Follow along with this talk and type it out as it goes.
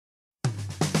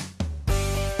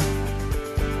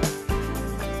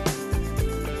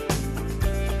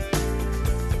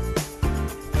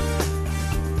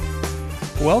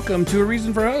Welcome to A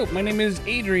Reason for Hope. My name is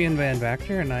Adrian Van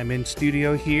Vactor, and I'm in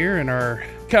studio here in our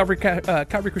Calvary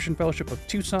Christian Fellowship of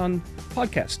Tucson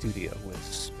podcast studio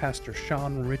with Pastor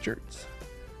Sean Richards.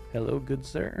 Hello, good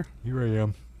sir. Here I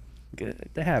am.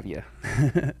 Good to have you.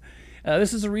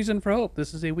 This is A Reason for Hope.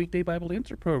 This is a weekday Bible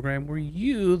answer program where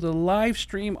you, the live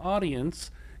stream audience,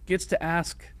 gets to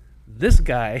ask this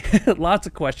guy lots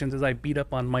of questions as I beat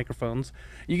up on microphones.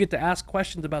 You get to ask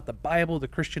questions about the Bible, the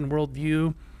Christian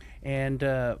worldview, and,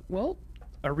 a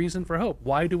reason for hope.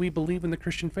 Why do we believe in the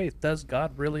Christian faith? Does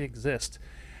God really exist?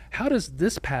 How does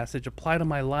this passage apply to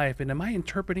my life, and am I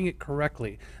interpreting it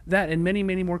correctly? That and many,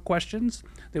 many more questions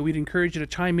that we'd encourage you to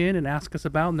chime in and ask us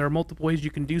about, and there are multiple ways you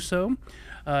can do so.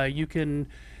 You can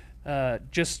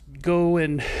just go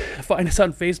and find us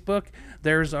on Facebook.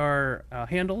 There's our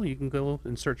handle. You can go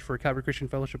and search for Calvary Christian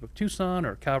Fellowship of Tucson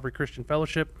or Calvary Christian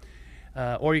Fellowship.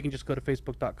 Or you can just go to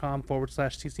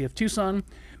facebook.com/CCF Tucson.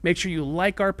 Make sure you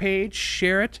like our page,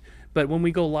 share it. But when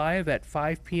we go live at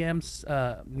 5 p.m.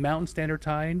 Mountain Standard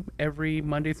Time every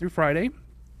Monday through Friday,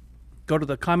 go to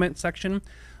the comment section,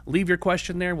 leave your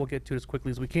question there. We'll get to it as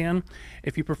quickly as we can.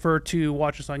 If you prefer to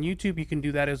watch us on YouTube, you can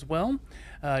do that as well.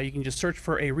 You can just search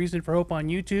for A Reason for Hope on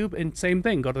YouTube. And same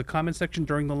thing, go to the comment section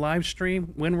during the live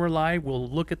stream. When we're live, we'll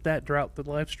look at that throughout the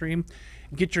live stream.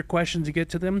 Get your questions and get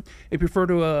to them. If you prefer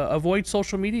to avoid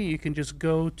social media, you can just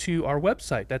go to our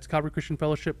website. That's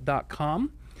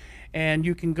calvarychristianfellowship.com. And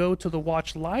you can go to the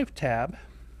Watch Live tab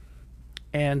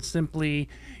and simply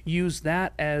use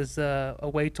that as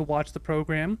a way to watch the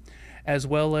program, as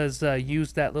well as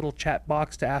use that little chat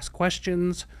box to ask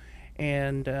questions.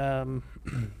 And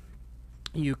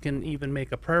you can even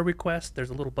make a prayer request. There's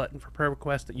a little button for prayer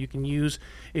requests that you can use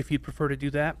if you prefer to do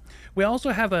that. We also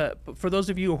have for those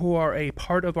of you who are a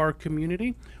part of our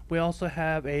community, we also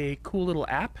have a cool little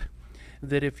app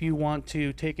that if you want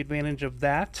to take advantage of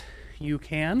that, you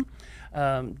can.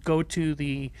 Go to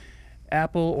the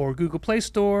Apple or Google Play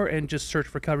Store and just search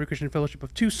for Calvary Christian Fellowship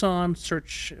of Tucson.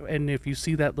 Search, and if you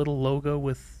see that little logo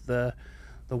with the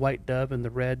white dove and the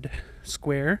red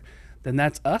square, then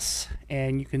that's us,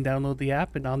 and you can download the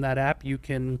app, and on that app you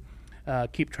can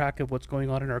keep track of what's going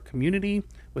on in our community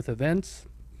with events,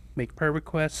 make prayer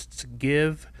requests,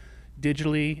 give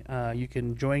digitally. You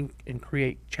can join and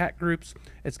create chat groups.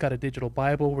 It's got a digital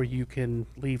Bible where you can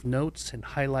leave notes and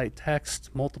highlight text,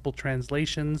 multiple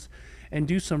translations, and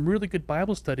do some really good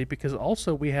Bible study, because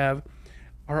also we have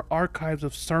our archives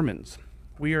of sermons.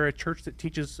 We are a church that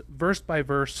teaches verse by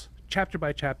verse, chapter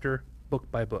by chapter, book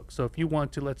by book. So if you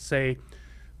want to, let's say,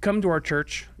 come to our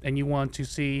church and you want to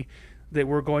see that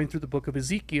we're going through the book of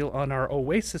Ezekiel on our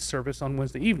Oasis service on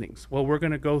Wednesday evenings, well, we're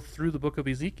going to go through the book of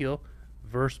Ezekiel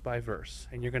verse by verse,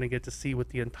 and you're going to get to see what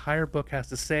the entire book has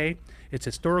to say, its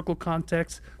historical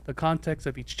context, the context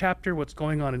of each chapter, what's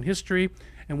going on in history,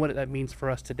 and what that means for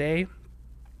us today.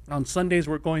 On Sundays,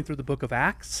 we're going through the book of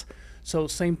Acts. So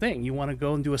same thing, you want to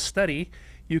go and do a study,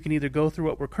 you can either go through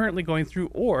what we're currently going through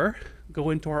or go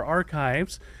into our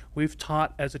archives. We've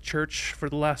taught as a church for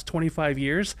the last 25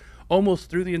 years, almost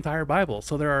through the entire Bible.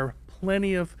 So there are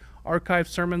plenty of archived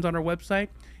sermons on our website.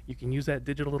 You can use that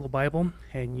digital little Bible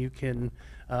and you can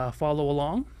follow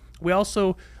along. We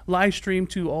also live stream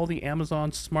to all the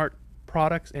Amazon smart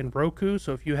products and Roku.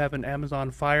 So if you have an Amazon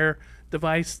Fire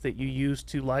device that you use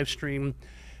to live stream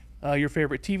your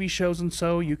favorite TV shows and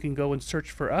so, you can go and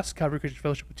search for us, Calvary Christian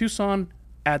Fellowship of Tucson,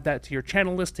 add that to your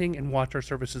channel listing and watch our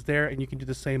services there, and you can do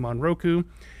the same on Roku.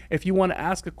 If you want to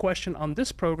ask a question on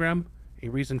this program, A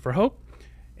Reason for Hope,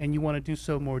 and you want to do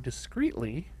so more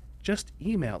discreetly, just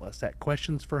email us at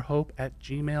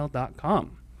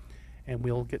questionsforhope@gmail.com, and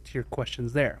we'll get to your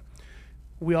questions there.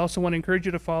 We also want to encourage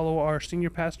you to follow our senior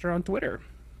pastor on Twitter.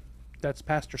 That's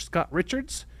Pastor Scott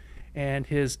Richards, and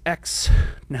his X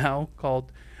now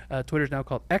called, Twitter's now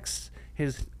called X.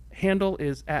 His handle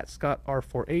is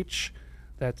 @ScottR4H.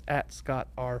 That's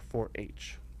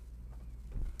 @ScottR4H.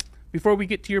 Before we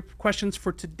get to your questions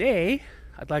for today,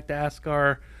 I'd like to ask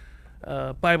our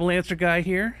Bible answer guy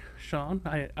here, Sean.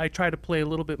 I try to play a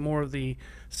little bit more of the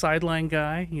sideline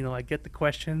guy. You know, I get the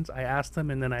questions, I ask them,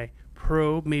 and then I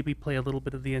probe, maybe play a little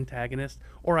bit of the antagonist,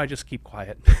 or I just keep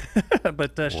quiet.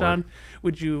 But Sean,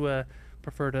 would you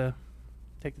prefer to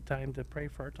take the time to pray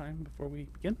for our time before we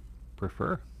begin?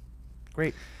 Prefer.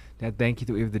 Great. Dad, thank you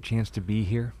that we have the chance to be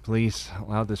here. Please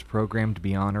allow this program to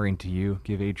be honoring to you.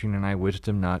 Give Adrian and I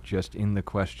wisdom, not just in the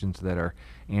questions that are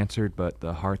answered, but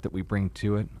the heart that we bring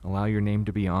to it. Allow your name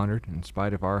to be honored. In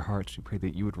spite of our hearts, we pray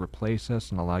that you would replace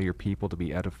us and allow your people to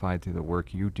be edified through the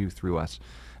work you do through us.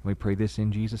 And we pray this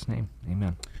in Jesus' name.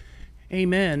 Amen.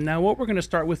 Amen. Now, what we're going to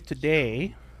start with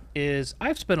today is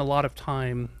I've spent a lot of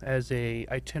time as a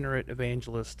itinerant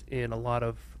evangelist in a lot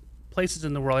of places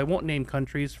in the world. I won't name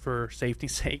countries for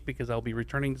safety's sake because I'll be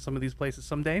returning to some of these places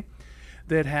someday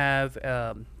that have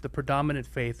the predominant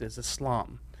faith is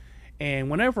Islam. And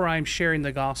whenever I'm sharing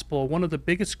the gospel, one of the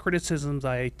biggest criticisms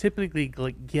I typically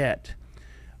get,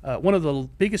 one of the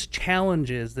biggest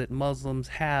challenges that Muslims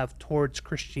have towards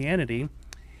Christianity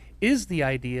is the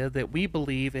idea that we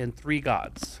believe in three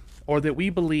gods, or that we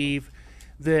believe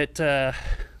that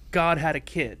God had a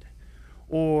kid,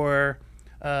 or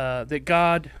that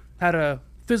God had a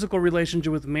physical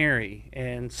relationship with Mary,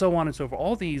 and so on and so forth.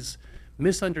 All these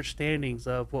misunderstandings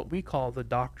of what we call the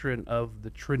doctrine of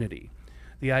the Trinity,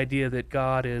 the idea that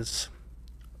God is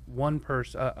one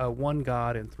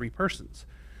God in three persons.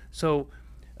 So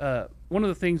one of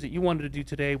the things that you wanted to do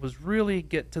today was really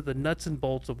get to the nuts and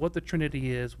bolts of what the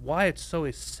Trinity is, why it's so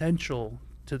essential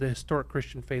to the historic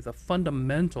Christian faith, a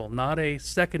fundamental, not a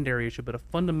secondary issue, but a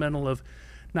fundamental of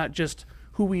not just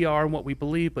who we are and what we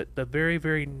believe, but the very,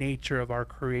 very nature of our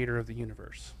creator of the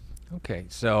universe. Okay,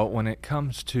 so when it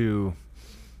comes to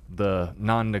the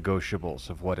non-negotiables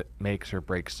of what it makes or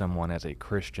breaks someone as a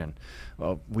Christian,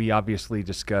 well, we obviously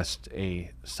discussed a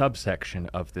subsection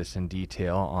of this in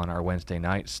detail on our Wednesday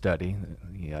night study.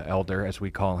 The elder, as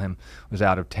we call him, was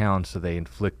out of town, so they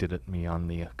inflicted it me on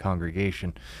the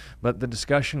congregation. But the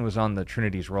discussion was on the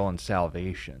Trinity's role in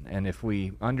salvation, and if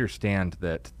we understand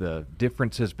that the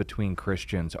differences between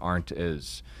Christians aren't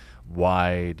as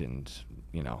wide and,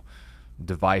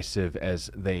 divisive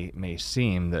as they may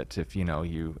seem, that if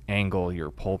you angle your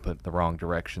pulpit the wrong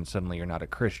direction, suddenly you're not a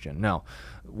Christian. No,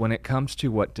 when it comes to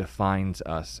what defines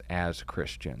us as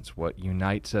Christians, what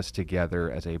unites us together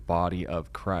as a body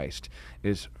of Christ,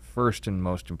 is first and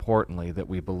most importantly that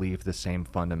we believe the same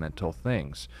fundamental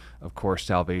things. Of course,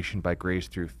 salvation by grace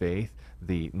through faith,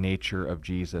 the nature of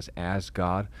Jesus as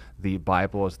God, the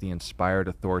Bible as the inspired,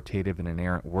 authoritative, and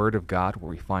inerrant Word of God, where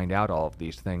we find out all of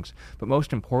these things, but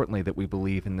most importantly that we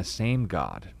believe in the same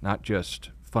God, not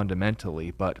just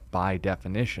fundamentally, but by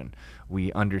definition.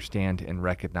 We understand and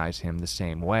recognize him the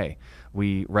same way.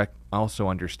 We also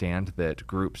understand that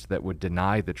groups that would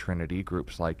deny the Trinity,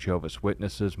 groups like Jehovah's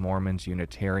Witnesses, Mormons,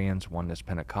 Unitarians, Oneness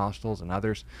Pentecostals, and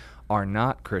others, are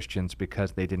not Christians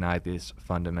because they deny this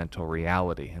fundamental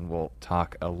reality. And we'll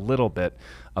talk a little bit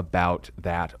about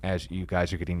that as you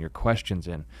guys are getting your questions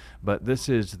in. But this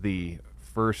is the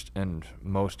first and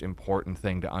most important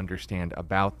thing to understand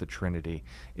about the Trinity,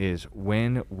 is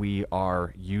when we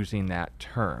are using that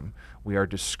term, we are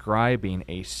describing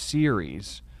a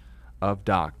series of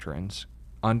doctrines,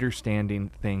 understanding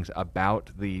things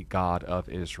about the God of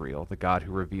Israel, the God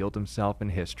who revealed himself in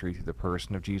history through the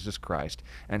person of Jesus Christ,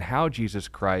 and how Jesus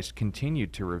Christ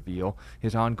continued to reveal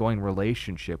his ongoing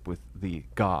relationship with the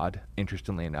God,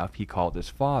 interestingly enough, he called his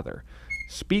Father,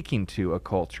 speaking to a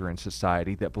culture and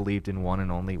society that believed in one and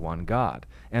only one God,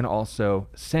 and also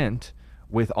sent,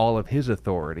 with all of his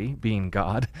authority, being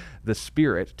God, the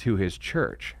Spirit to his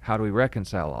church. How do we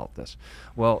reconcile all of this?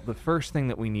 Well, the first thing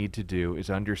that we need to do is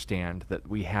understand that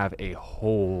we have a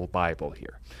whole Bible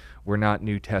here. We're not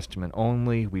New Testament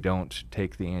only. We don't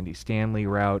take the Andy Stanley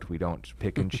route. We don't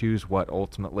pick and choose what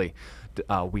ultimately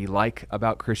we like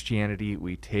about Christianity.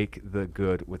 We take the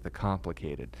good with the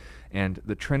complicated. And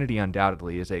the Trinity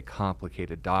undoubtedly is a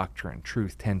complicated doctrine.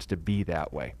 Truth tends to be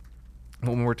that way.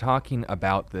 When we're talking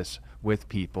about this with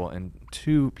people and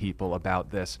to people about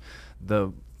this,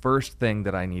 the first thing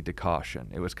that I need to caution,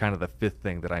 it was kind of the fifth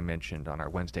thing that I mentioned on our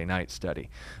Wednesday night study,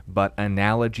 but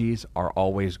analogies are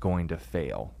always going to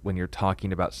fail when you're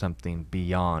talking about something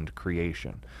beyond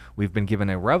creation. We've been given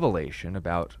a revelation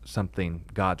about something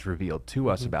God's revealed to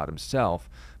us about himself,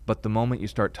 but the moment you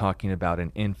start talking about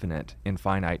an infinite in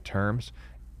finite terms,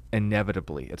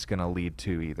 inevitably it's going to lead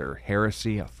to either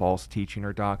heresy, a false teaching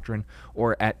or doctrine,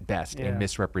 or at best a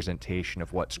misrepresentation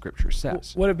of what Scripture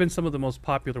says. What have been some of the most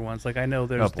popular ones? Like I know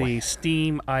there's the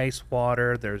steam ice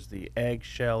water, there's the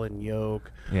eggshell and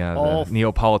yolk. Yeah, the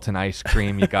Neapolitan ice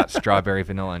cream, you got strawberry,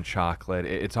 vanilla, and chocolate.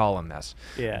 It's all a mess.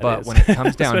 Yeah, but when it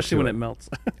comes down especially to when it melts.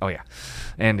 Oh yeah,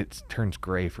 and it turns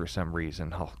gray for some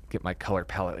reason. I'll get my color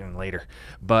palette in later.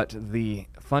 But the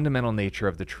fundamental nature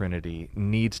of the Trinity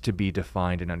needs to be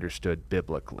defined and understood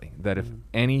biblically. That if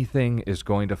anything is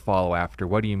going to follow after,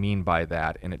 what do you mean by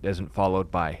that, and it isn't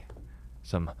followed by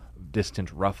some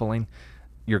distant ruffling,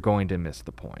 you're going to miss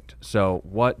the point. So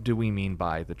what do we mean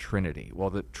by the Trinity?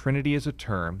 Well, the Trinity is a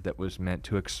term that was meant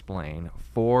to explain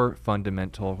four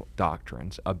fundamental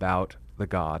doctrines about the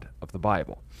God of the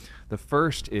Bible. The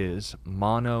first is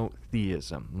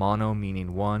monotheism. Mono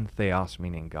meaning one, theos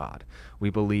meaning God. We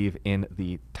believe in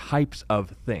the types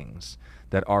of things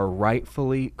that are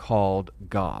rightfully called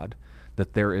God,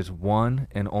 that there is one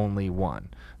and only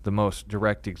one. The most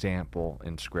direct example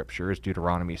in Scripture is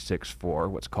Deuteronomy 6:4,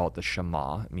 what's called the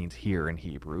Shema. It means hear in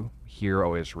Hebrew. Hear,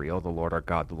 O Israel, the Lord our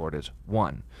God, the Lord is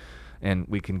one. And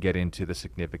we can get into the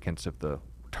significance of the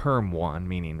term one,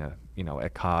 meaning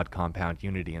echad, compound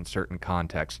unity in certain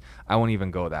contexts. I won't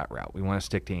even go that route. We want to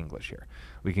stick to English here.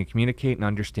 We can communicate and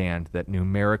understand that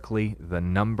numerically the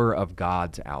number of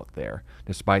gods out there,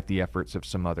 despite the efforts of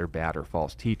some other bad or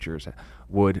false teachers,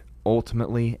 would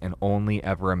ultimately and only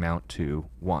ever amount to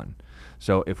one.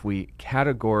 So if we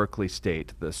categorically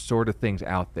state the sort of things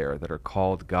out there that are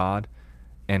called God,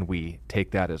 and we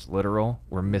take that as literal,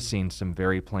 we're missing some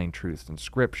very plain truths in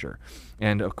Scripture.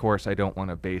 And of course, I don't want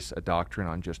to base a doctrine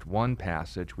on just one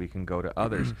passage. We can go to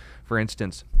others. For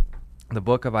instance, the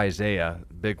book of Isaiah,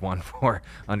 big one for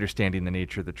understanding the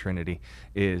nature of the Trinity,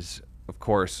 is, of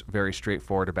course, very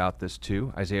straightforward about this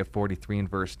too. Isaiah 43 and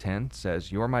verse 10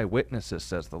 says, "You are my witnesses,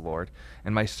 says the Lord,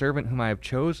 and my servant whom I have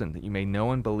chosen, that you may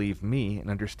know and believe me and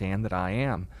understand that I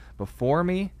am. Before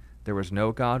me there was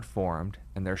no God formed,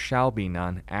 and there shall be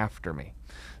none after me."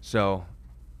 So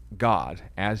God,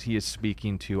 as he is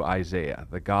speaking to Isaiah,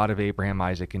 the God of Abraham,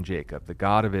 Isaac, and Jacob, the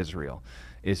God of Israel,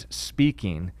 is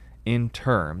speaking in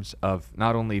terms of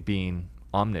not only being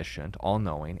omniscient,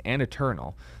 all-knowing, and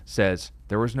eternal, says,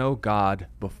 there was no God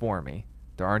before me,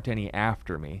 there aren't any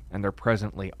after me, and there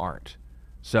presently aren't.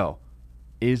 So,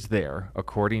 is there,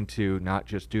 according to not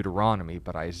just Deuteronomy,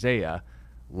 but Isaiah,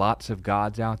 lots of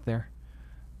gods out there?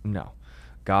 No.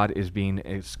 God is being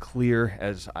as clear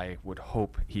as I would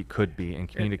hope he could be in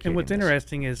communicating. And what's this.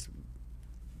 interesting is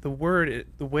the word,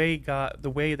 the way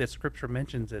that Scripture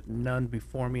mentions it, none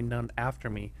before me, none after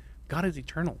me. God is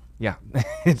eternal. Yeah,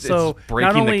 it's So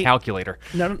breaking the calculator.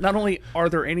 Not only are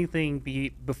there anything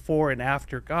before and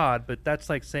after God, but that's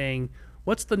like saying,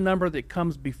 what's the number that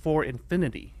comes before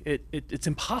infinity? It's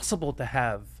impossible to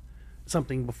have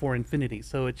something before infinity.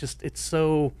 So it's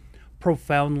so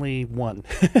profoundly one.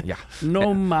 Yeah.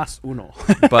 No más uno.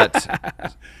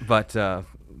 but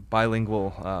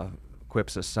bilingual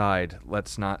quips aside,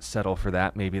 let's not settle for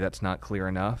that. Maybe that's not clear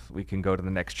enough. We can go to the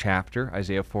next chapter,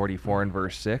 Isaiah 44 and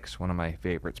verse 6, one of my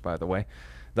favorites, by the way.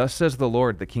 "Thus says the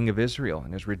Lord, the King of Israel,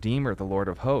 and his Redeemer, the Lord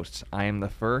of hosts, I am the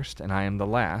first and I am the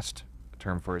last," a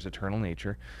term for his eternal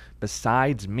nature.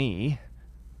 "Besides me,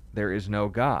 there is no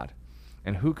God.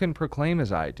 And who can proclaim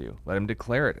as I do? Let him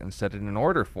declare it and set it in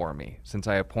order for me, since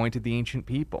I appointed the ancient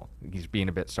people." He's being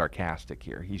a bit sarcastic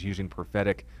here. He's using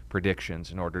prophetic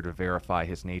predictions in order to verify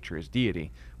his nature as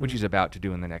deity, which he's about to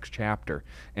do in the next chapter.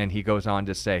 And he goes on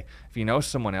to say, if you know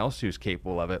someone else who's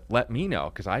capable of it, let me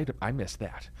know, because I missed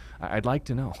that. I'd like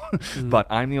to know. But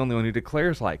I'm the only one who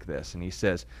declares like this. And he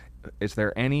says, "Is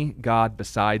there any God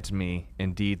besides me?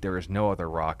 Indeed, there is no other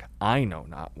rock. I know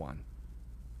not one.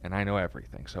 And I know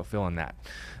everything," so fill in that.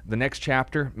 The next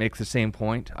chapter makes the same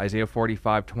point. Isaiah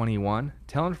 45:21.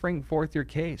 "Tell and bring forth your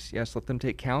case. Yes, let them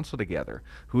take counsel together.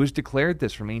 Who has declared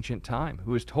this from ancient time?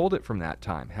 Who has told it from that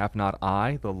time? Have not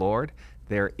I, the Lord?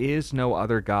 There is no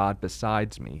other God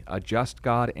besides me, a just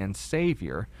God and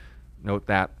Savior." Note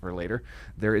that for later.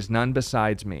 "There is none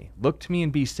besides me. Look to me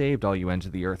and be saved, all you ends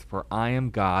of the earth, for I am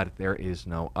God, there is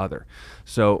no other."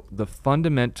 So the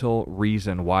fundamental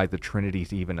reason why the Trinity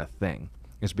is even a thing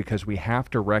is because we have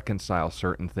to reconcile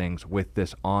certain things with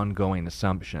this ongoing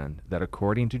assumption that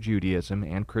according to Judaism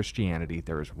and Christianity,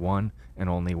 there is one and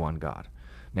only one God.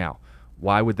 Now,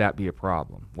 why would that be a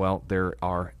problem? Well, there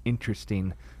are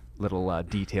interesting little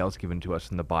details given to us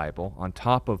in the Bible. On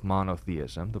top of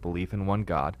monotheism, the belief in one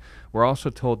God, we're also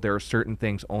told there are certain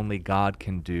things only God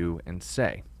can do and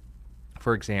say.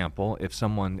 For example, if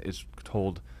someone is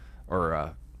told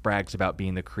or brags about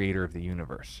being the creator of the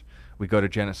universe, we go to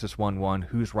Genesis 1:1,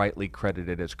 who's rightly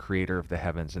credited as creator of the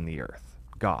heavens and the earth?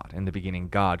 God. In the beginning,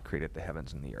 God created the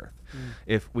heavens and the earth.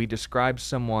 If we describe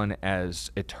someone as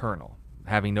eternal,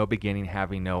 having no beginning,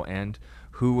 having no end,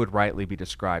 who would rightly be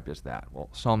described as that? Well,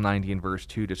 Psalm 90 and verse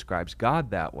 2 describes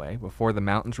God that way. "Before the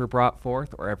mountains were brought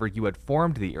forth, or ever you had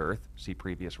formed the earth," see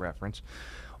previous reference,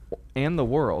 "and the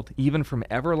world, even from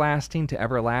everlasting to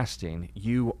everlasting,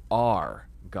 you are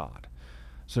God."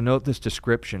 So note this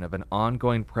description of an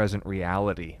ongoing present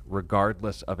reality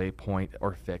regardless of a point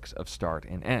or fix of start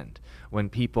and end. When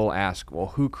people ask, well,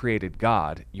 who created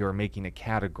God? You're making a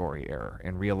category error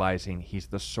and realizing he's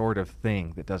the sort of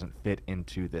thing that doesn't fit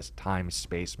into this time,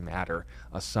 space, matter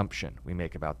assumption we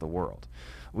make about the world.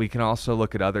 We can also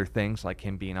look at other things like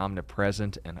him being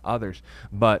omnipresent and others,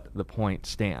 but the point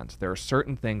stands. There are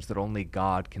certain things that only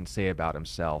God can say about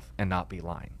himself and not be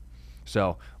lying.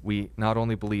 So we not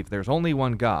only believe there's only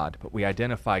one God, but we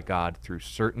identify God through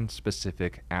certain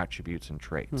specific attributes and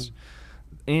traits.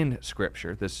 In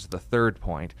Scripture, this is the third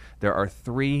point, there are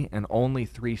three and only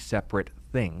three separate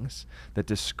things that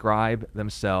describe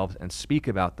themselves and speak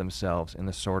about themselves in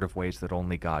the sort of ways that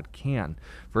only God can.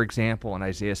 For example, in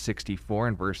Isaiah 64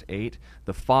 and verse 8,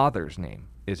 the Father's name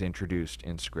is introduced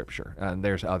in Scripture. And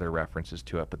there's other references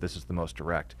to it, but this is the most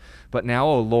direct. But now,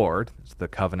 O Lord, it's the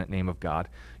covenant name of God,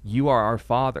 you are our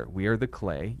Father, we are the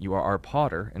clay, you are our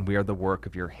potter, and we are the work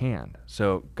of your hand.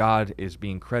 So God is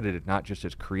being credited not just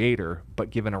as creator, but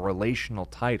given a relational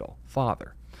title,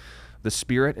 Father. The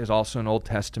Spirit is also an Old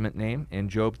Testament name. In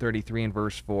Job 33 and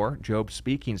verse 4, Job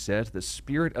speaking says, the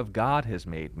Spirit of God has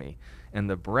made me, and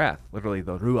the breath, literally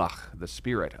the Ruach, the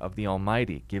Spirit of the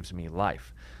Almighty, gives me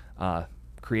life.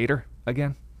 Creator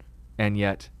again, and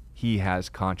yet he has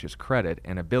conscious credit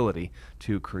and ability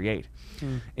to create.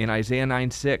 In Isaiah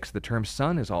 9:6, the term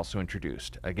son is also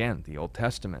introduced. Again, the Old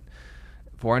Testament.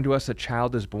 For unto us a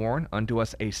child is born, unto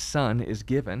us a son is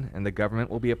given, and the government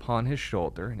will be upon his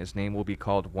shoulder, and his name will be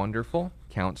called Wonderful,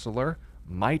 Counselor,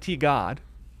 Mighty God.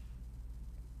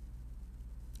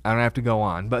 I don't have to go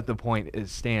on, but the point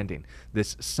is standing.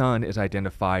 This son is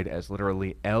identified as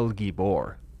literally El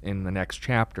Gibor. In the next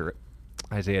chapter,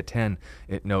 Isaiah 10,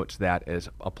 it notes that as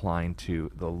applying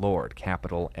to the Lord,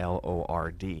 capital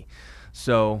Lord.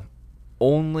 So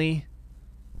only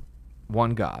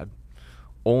one God,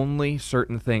 only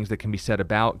certain things that can be said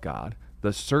about God.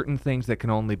 The certain things that can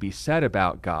only be said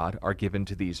about God are given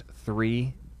to these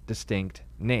three distinct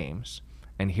names.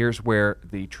 And here's where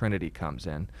the Trinity comes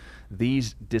in.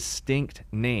 These distinct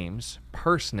names,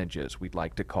 personages we'd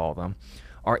like to call them,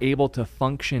 are able to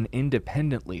function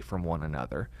independently from one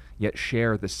another, yet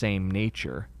share the same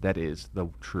nature that is the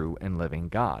true and living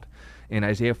God. In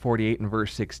Isaiah 48 and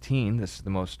verse 16, this is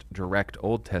the most direct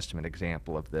Old Testament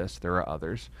example of this. There are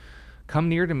others. Come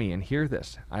near to me and hear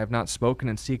this. I have not spoken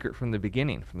in secret from the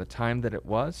beginning. From the time that it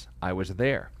was, I was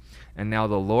there. And now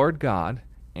the Lord God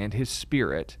and his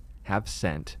Spirit have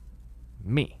sent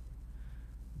me.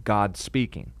 God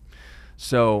speaking.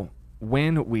 So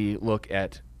when we look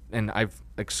at, and I've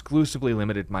exclusively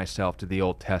limited myself to the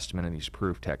Old Testament and these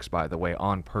proof texts, by the way,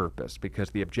 on purpose, because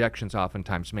the objection's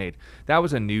oftentimes made, that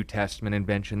was a New Testament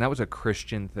invention, that was a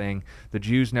Christian thing. The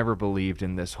Jews never believed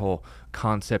in this whole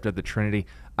concept of the Trinity.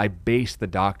 I base the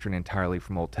doctrine entirely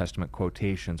from Old Testament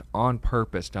quotations on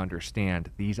purpose to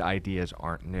understand these ideas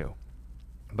aren't new.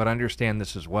 But understand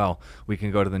this as well. We can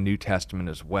go to the New Testament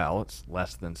as well. It's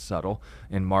less than subtle.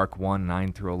 In Mark 1,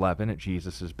 9 through 11, at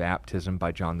Jesus' baptism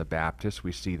by John the Baptist,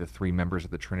 we see the three members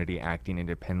of the Trinity acting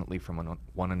independently from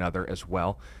one another as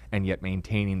well, and yet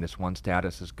maintaining this one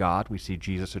status as God. We see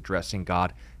Jesus addressing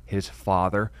God, his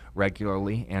Father,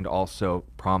 regularly, and also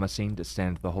promising to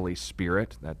send the Holy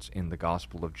Spirit. That's in the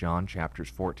Gospel of John, chapters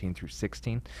 14 through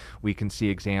 16. We can see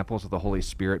examples of the Holy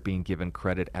Spirit being given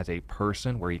credit as a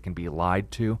person, where he can be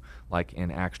lied to, like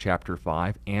in Acts chapter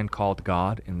 5, and called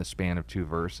God in the span of 2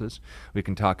 verses. We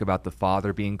can talk about the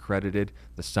Father being credited,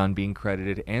 the Son being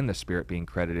credited, and the Spirit being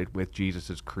credited with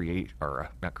Jesus'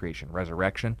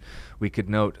 resurrection. We could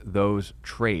note those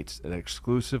traits that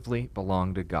exclusively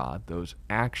belong to God, those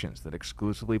actions that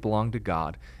exclusively belong to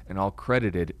God, and all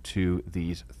credited to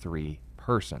these three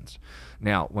persons.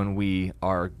 Now, when we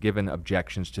are given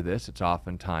objections to this, it's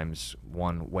oftentimes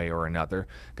one way or another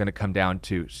going to come down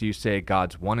to, so you say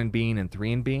God's one in being and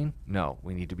three in being? No,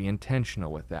 we need to be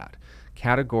intentional with that.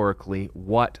 Categorically,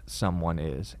 what someone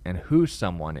is and who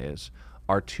someone is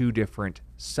are two different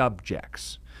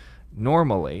subjects.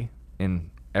 Normally,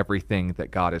 in everything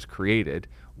that God has created,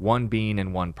 one being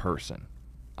and one person.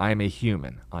 I am a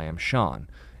human. I am Sean.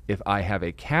 If I have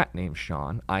a cat named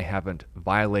Sean, I haven't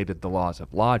violated the laws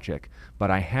of logic,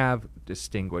 but I have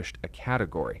distinguished a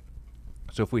category.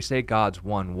 So if we say God's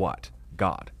one what?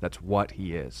 God. That's what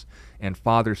he is. And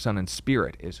Father, Son, and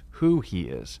Spirit is who he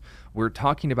is. We're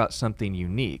talking about something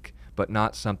unique, but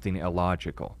not something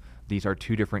illogical. These are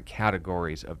two different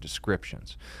categories of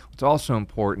descriptions. What's also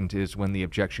important is when the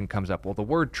objection comes up, well, the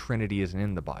word Trinity isn't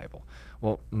in the Bible.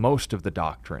 Well, most of the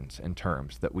doctrines and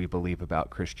terms that we believe about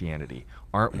Christianity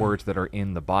aren't words that are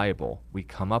in the Bible. We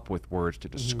come up with words to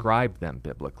describe them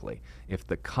biblically. If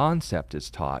the concept is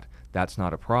taught, that's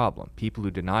not a problem. People who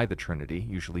deny the Trinity,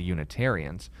 usually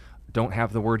Unitarians, don't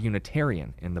have the word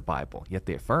Unitarian in the Bible, yet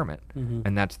they affirm it,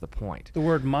 and that's the point. The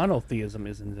word monotheism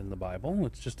isn't in the Bible.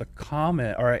 It's just a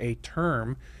comment or a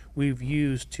term we've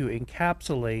used to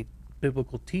encapsulate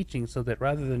biblical teaching so that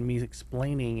rather than me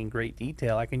explaining in great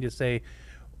detail, I can just say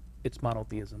it's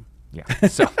monotheism. Yeah,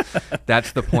 so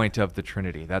that's the point of the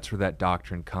Trinity. That's where that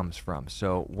doctrine comes from.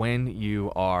 So when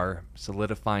you are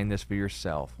solidifying this for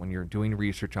yourself, when you're doing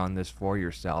research on this for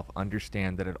yourself,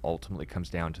 understand that it ultimately comes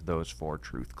down to those four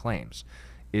truth claims.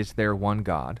 Is there one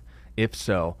God? If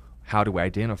so, how do we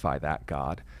identify that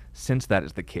God? Since that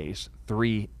is the case,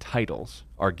 three titles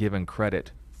are given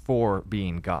credit for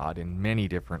being God in many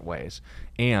different ways,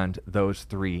 and those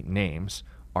three names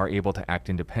are able to act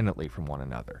independently from one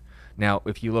another. Now,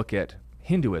 if you look at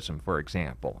Hinduism, for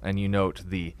example, and you note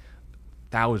the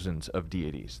thousands of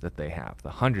deities that they have, the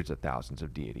hundreds of thousands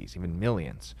of deities, even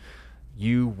millions,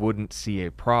 you wouldn't see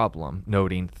a problem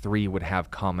noting three would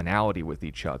have commonality with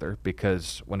each other,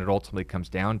 because when it ultimately comes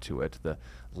down to it, the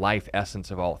life essence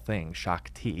of all things,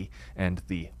 Shakti, and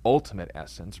the ultimate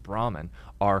essence, Brahman,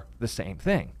 are the same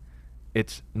thing.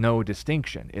 It's no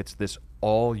distinction. It's this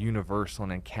all-universal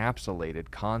and encapsulated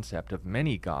concept of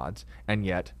many gods, and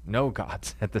yet no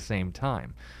gods at the same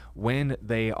time. When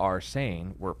they are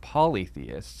saying we're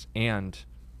polytheists and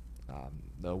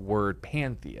the word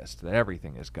pantheist, that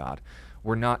everything is God,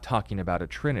 we're not talking about a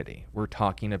trinity. We're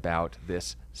talking about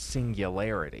this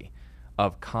singularity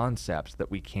of concepts that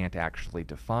we can't actually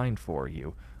define for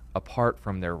you apart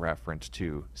from their reference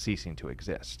to ceasing to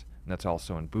exist. And that's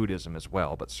also in Buddhism as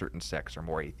well, but certain sects are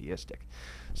more atheistic.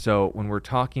 So when we're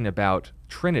talking about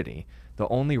Trinity, the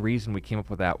only reason we came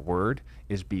up with that word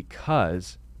is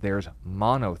because there's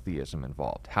monotheism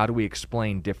involved. How do we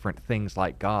explain different things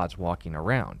like gods walking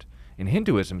around? In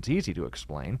Hinduism, it's easy to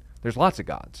explain. There's lots of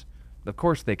gods. Of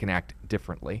course, they can act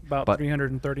differently. About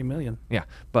 330 million. Yeah,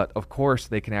 but of course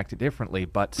they can act differently,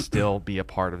 but still be a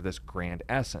part of this grand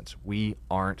essence. We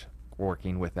aren't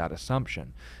working with that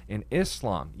assumption. In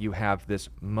Islam, you have this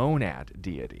monad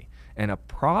deity, and a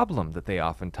problem that they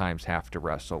oftentimes have to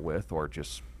wrestle with or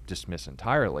just dismiss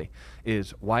entirely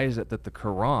is, why is it that the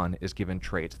Quran is given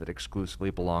traits that exclusively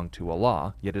belong to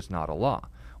Allah, yet is not Allah?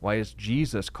 Why is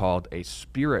Jesus called a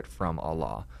spirit from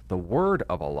Allah, the word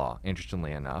of Allah,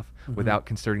 interestingly enough, without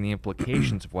considering the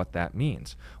implications of what that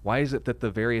means? Why is it that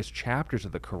the various chapters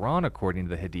of the Quran, according to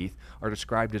the Hadith, are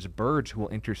described as birds who will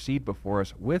intercede before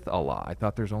us with Allah? I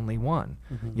thought there's only one.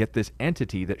 Yet this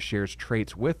entity that shares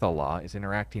traits with Allah is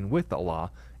interacting with Allah,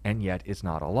 and yet is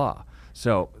not Allah.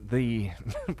 So the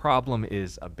problem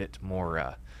is a bit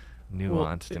more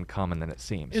nuanced and common than it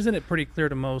seems. Isn't it pretty clear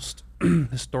to most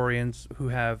historians who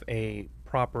have a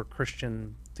proper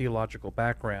Christian theological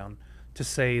background to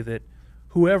say that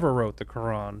whoever wrote the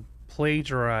Quran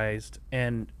plagiarized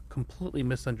and completely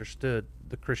misunderstood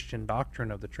the Christian doctrine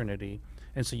of the Trinity?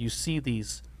 And so you see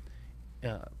these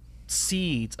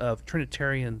seeds of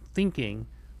Trinitarian thinking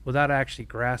without actually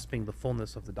grasping the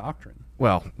fullness of the doctrine.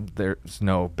 Well, there's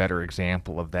no better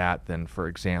example of that than, for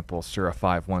example, Surah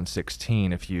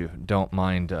 5:116, if you don't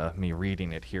mind me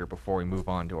reading it here before we move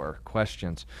on to our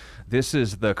questions. This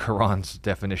is the Quran's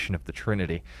definition of the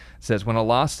Trinity. It says, when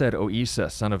Allah said, O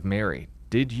Isa, son of Mary,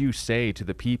 did you say to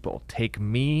the people, take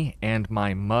me and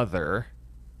my mother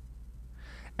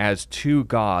as two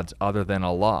gods other than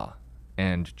Allah?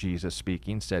 And Jesus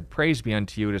speaking said, praise be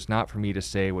unto you, it is not for me to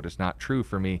say what is not true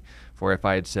for me, for if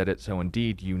I had said it, so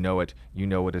indeed you know it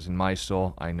is in my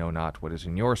soul, I know not what is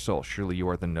in your soul, surely you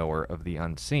are the knower of the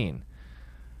unseen.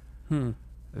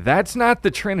 That's not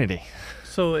the Trinity.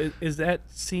 So is that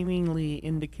seemingly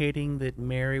indicating that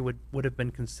Mary would have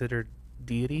been considered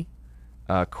deity?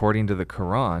 According to the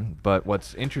Quran. But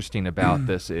what's interesting about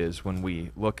this is when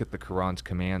we look at the Quran's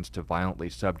commands to violently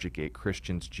subjugate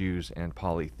Christians, Jews, and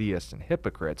polytheists and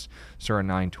hypocrites, Surah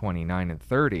 9:29 and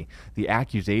 30, the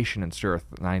accusation in Surah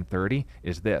 9:30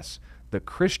 is this. The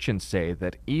Christians say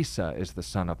that Isa is the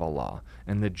son of Allah,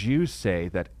 and the Jews say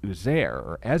that Uzair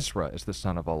or Ezra is the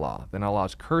son of Allah. Then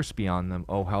Allah's curse be on them,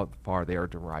 oh, how far they are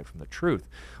derived from the truth.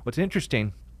 What's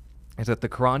interesting is that the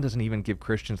Quran doesn't even give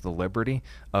Christians the liberty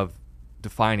of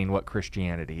defining what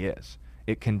Christianity is.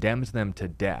 It condemns them to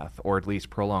death, or at least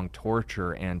prolonged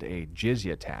torture and a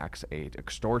jizya tax, a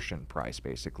extortion price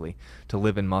basically, to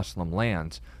live in Muslim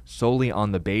lands solely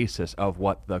on the basis of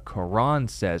what the Quran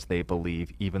says they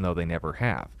believe, even though they never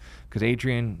have. Because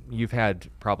Adrian, you've had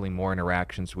probably more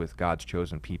interactions with God's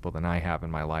chosen people than I have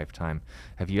in my lifetime.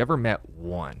 Have you ever met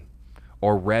one,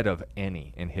 or read of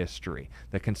any in history,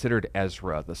 that considered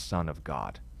Ezra the son of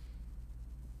God?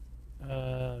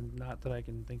 Not that I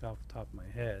can think off the top of my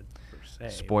head, per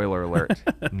se. Spoiler alert,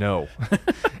 no.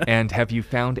 And have you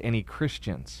found any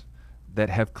Christians that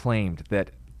have claimed that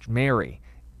Mary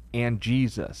and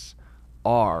Jesus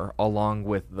are, along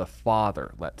with the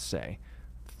Father, let's say,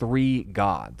 three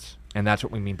gods? And that's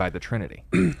what we mean by the Trinity.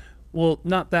 Well,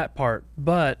 not that part,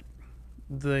 but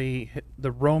the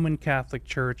Roman Catholic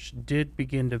Church did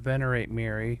begin to venerate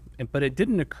Mary, but it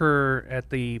didn't occur at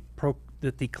the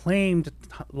claimed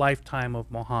lifetime of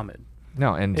Muhammad.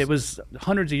 No, and it was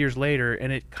hundreds of years later,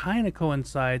 and it kind of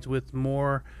coincides with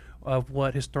more of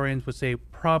what historians would say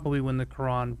probably when the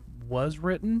Quran was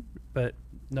written, but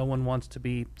no one wants to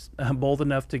be bold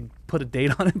enough to put a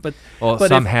date on it. But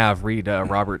some have. Read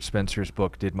Robert Spencer's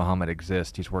book, Did Muhammad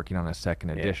Exist? He's working on a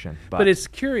second edition. But it's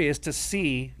curious to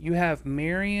see, you have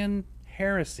Marian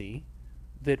heresy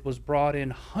that was brought in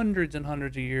hundreds and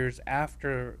hundreds of years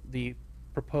after the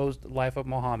proposed life of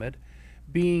Muhammad,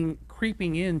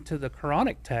 creeping into the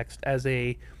Quranic text as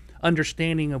a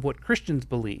understanding of what Christians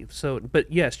believe. So,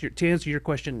 but yes, to answer your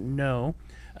question, no.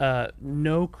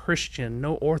 No Christian,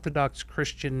 no Orthodox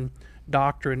Christian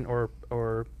doctrine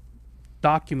or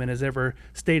document has ever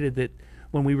stated that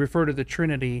when we refer to the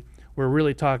Trinity, we're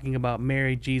really talking about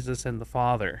Mary, Jesus, and the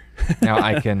Father. Now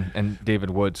and David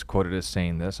Woods quoted as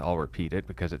saying this, I'll repeat it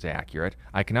because it's accurate.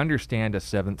 I can understand a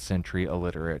 7th century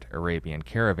illiterate Arabian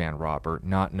caravan robber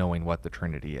not knowing what the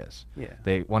Trinity is.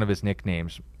 Yeah. One of his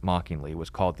nicknames, mockingly, was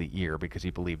called the Ear because he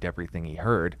believed everything he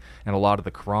heard, and a lot of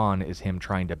the Quran is him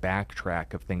trying to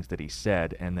backtrack of things that he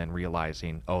said and then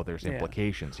realizing, oh, there's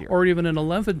implications here. Or even an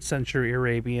 11th century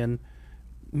Arabian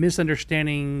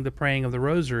misunderstanding the praying of the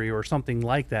rosary or something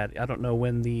like that. I don't know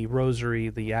when the rosary,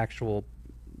 the actual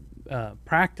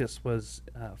practice, was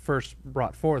first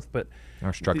brought forth, but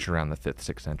or structured around the 5th,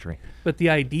 6th century. But the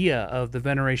idea of the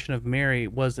veneration of Mary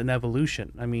was an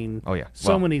evolution. I mean,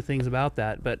 many things about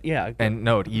that. But yeah, and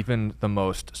note, even the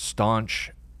most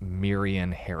staunch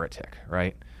Marian heretic,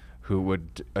 right, who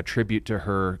would attribute to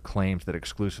her claims that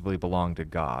exclusively belong to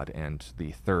God, and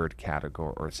the third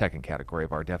category or second category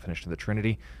of our definition of the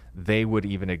Trinity, they would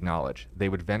even acknowledge, they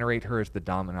would venerate her as the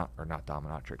not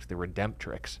dominatrix, the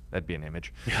redemptrix, that'd be an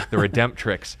image, the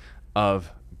redemptrix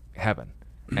of heaven.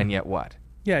 And yet what?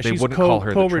 Yeah, they she's wouldn't call her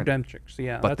the co-redemptrix.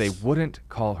 Yeah, but they wouldn't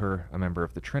call her a member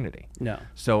of the Trinity. No.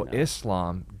 So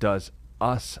Islam does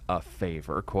us a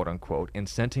favor, quote unquote, in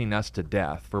sentencing us to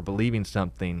death for believing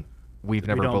something we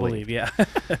never don't believed. Yeah.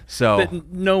 So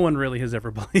that no one really has ever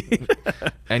believed.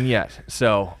 And yet,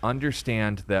 so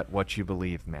understand that what you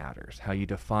believe matters. How you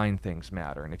define things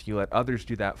matter. And if you let others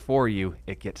do that for you,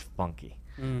 it gets funky.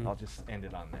 I'll just end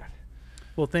it on that.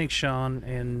 Well, thanks, Sean.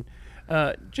 And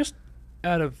just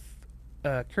out of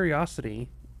curiosity,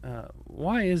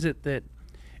 why is it that,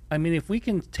 I mean, if we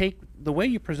can take, the way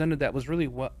you presented that was really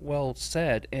well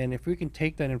said, and if we can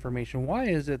take that information, why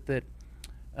is it that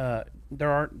there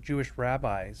aren't Jewish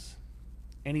rabbis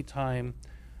anytime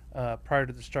prior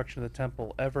to the destruction of the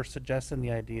temple ever suggesting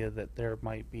the idea that there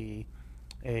might be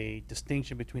a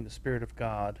distinction between the Spirit of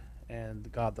God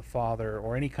and God the Father,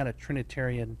 or any kind of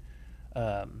Trinitarian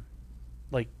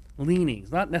like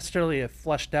leanings, not necessarily a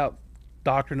fleshed out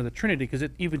doctrine of the Trinity, because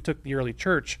it even took the early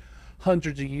church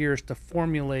hundreds of years to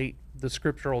formulate the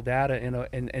scriptural data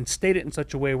and state it in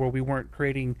such a way where we weren't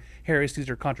creating heresies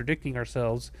or contradicting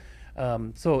ourselves.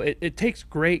 So it takes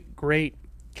great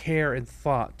care and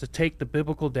thought to take the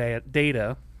biblical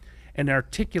data and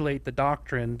articulate the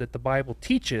doctrine that the Bible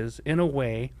teaches in a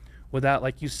way without,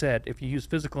 like you said, if you use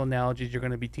physical analogies, you're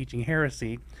going to be teaching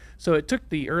heresy. So it took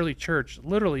the early church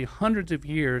literally hundreds of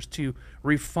years to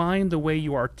refine the way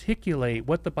you articulate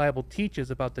what the Bible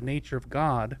teaches about the nature of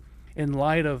God in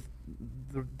light of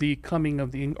the coming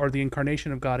of the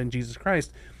incarnation of God in Jesus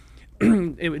Christ.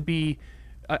 It would be,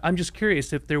 I'm just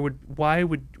curious if there would, why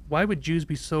would Jews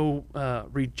be so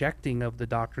rejecting of the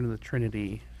doctrine of the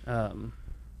Trinity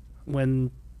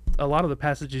when a lot of the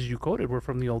passages you quoted were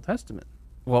from the Old Testament?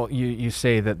 Well, you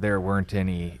say that there weren't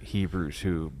any Hebrews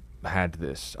who had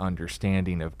this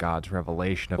understanding of God's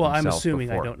revelation of himself. Well, I'm assuming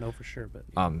before. I don't know for sure, but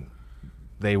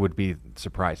they would be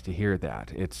surprised to hear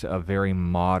that. It's a very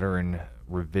modern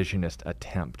revisionist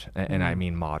attempt, and I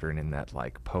mean modern in that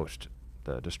like post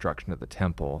the destruction of the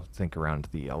temple. Think around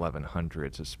the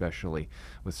 1100s, especially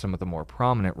with some of the more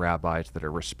prominent rabbis that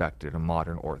are respected in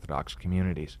modern Orthodox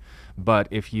communities. But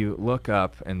if you look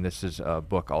up, and this is a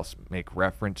book I'll make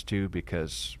reference to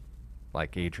because,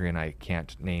 like Adrian, I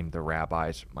can't name the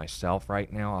rabbis myself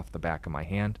right now off the back of my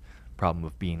hand. Problem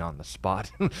of being on the spot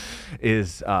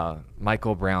is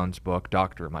Michael Brown's book,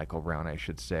 Dr. Michael Brown, I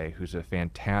should say, who's a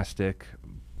fantastic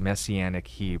Messianic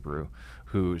Hebrew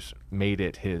who's made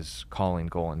it his calling,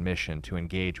 goal, and mission to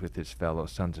engage with his fellow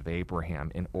sons of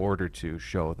Abraham in order to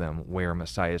show them where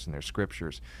Messiah is in their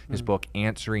scriptures. His book,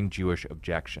 Answering Jewish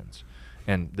Objections,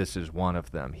 and this is one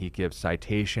of them. He gives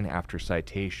citation after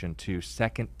citation to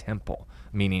Second Temple,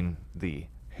 meaning the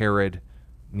Herod,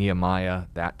 Nehemiah,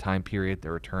 that time period, the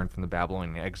return from the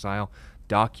Babylonian exile,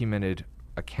 documented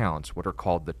accounts, what are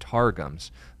called the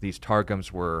Targums. These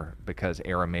Targums were, because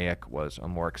Aramaic was a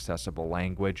more accessible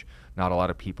language, not a lot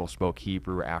of people spoke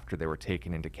Hebrew after they were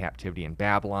taken into captivity in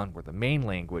Babylon, where the main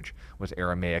language was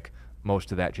Aramaic.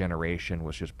 Most of that generation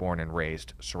was just born and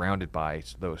raised surrounded by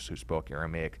those who spoke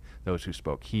Aramaic. Those who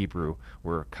spoke Hebrew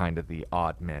were kind of the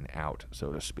odd men out,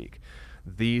 so to speak.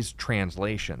 These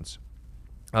translations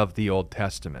of the Old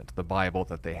Testament, the Bible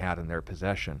that they had in their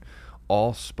possession,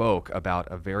 all spoke about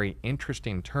a very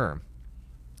interesting term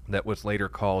that was later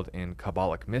called in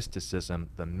Kabbalic mysticism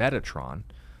the Metatron,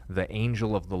 the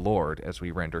angel of the Lord, as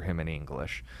we render him in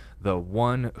English, the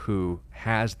one who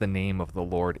has the name of the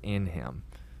Lord in him,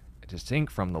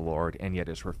 distinct from the Lord, and yet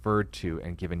is referred to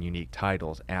and given unique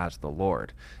titles as the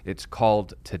Lord. It's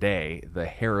called today the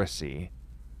heresy,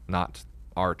 not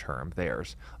our term,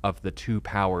 theirs, of the two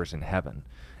powers in heaven.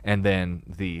 And then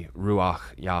the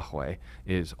Ruach Yahweh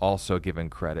is also given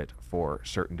credit for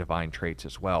certain divine traits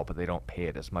as well, but they don't pay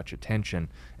it as much attention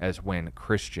as when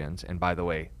Christians, and by the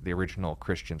way, the original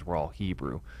Christians were all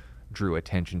Hebrew, drew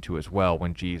attention to as well,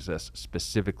 when Jesus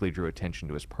specifically drew attention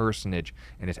to his personage,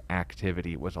 and his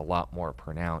activity was a lot more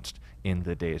pronounced in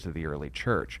the days of the early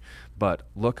church. But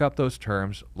look up those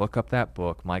terms, look up that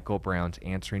book, Michael Brown's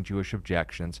Answering Jewish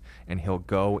Objections, and he'll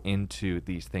go into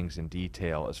these things in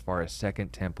detail as far as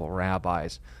Second Temple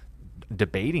rabbis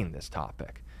debating this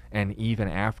topic, and even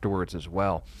afterwards as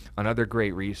well. Another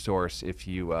great resource, if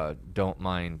you don't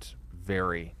mind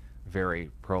very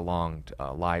prolonged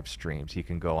live streams. He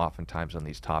can go oftentimes on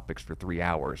these topics for 3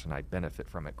 hours, and I benefit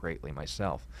from it greatly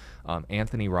myself.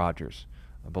 Anthony Rogers,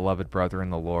 a beloved brother in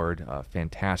the Lord,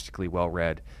 fantastically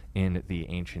well-read in the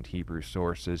ancient Hebrew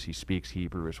sources. He speaks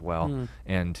Hebrew as well,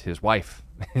 and his wife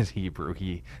is Hebrew.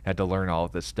 He had to learn all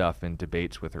of this stuff in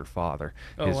debates with her father,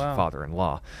 his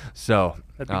father-in-law. So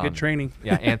that'd be good training.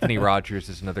 Yeah, Anthony Rogers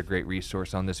is another great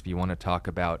resource on this if you want to talk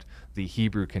about the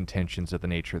Hebrew contentions of the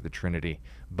nature of the Trinity,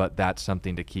 but that's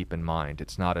something to keep in mind.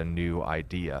 It's not a new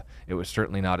idea. It was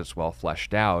certainly not as well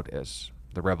fleshed out as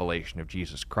the revelation of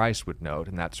Jesus Christ would note,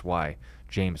 and that's why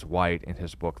James White in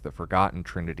his book The Forgotten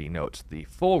Trinity notes the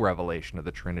full revelation of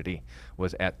the Trinity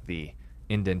was at the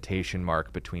indentation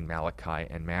mark between Malachi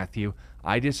and Matthew.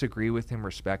 I disagree with him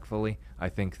respectfully. I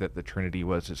think that the Trinity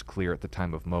was as clear at the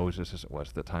time of Moses as it was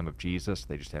at the time of Jesus.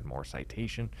 They just had more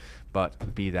citation,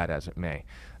 but be that as it may.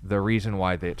 The reason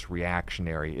why it's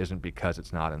reactionary isn't because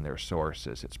it's not in their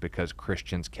sources. It's because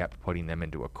Christians kept putting them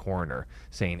into a corner,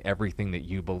 saying everything that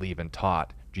you believe and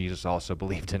taught, Jesus also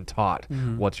believed and taught.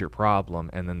 What's your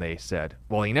problem? And then they said,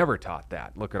 well, he never taught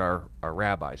that. Look at our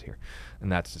rabbis here.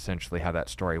 And that's essentially how that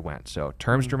story went. So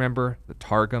terms to remember, the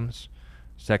Targums,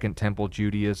 Second Temple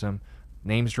Judaism.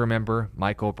 Names to remember,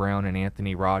 Michael Brown and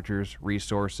Anthony Rogers.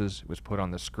 Resources, it was put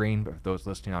on the screen, but for those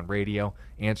listening on radio,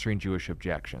 Answering Jewish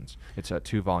Objections. It's a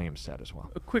 2-volume set as well.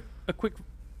 A quick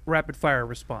rapid-fire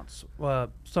response.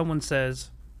 Someone says,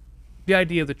 the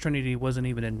idea of the Trinity wasn't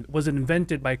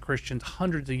invented by Christians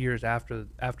hundreds of years after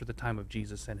the time of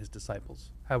Jesus and his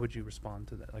disciples. How would you respond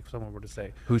to that? Like if someone were to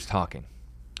say, who's talking?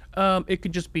 It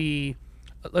could just be,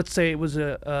 let's say it was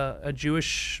a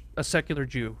secular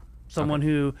Jew, someone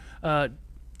who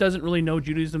doesn't really know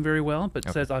Judaism very well, but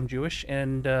says I'm Jewish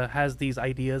and has these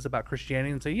ideas about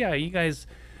Christianity, and say, yeah, you guys,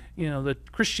 the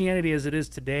Christianity as it is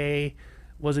today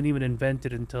wasn't even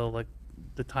invented until like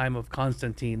the time of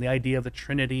Constantine. The idea of the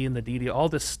Trinity and the deity, all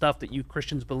this stuff that you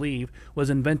Christians believe, was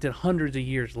invented hundreds of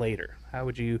years later. How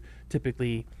would you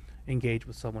typically engage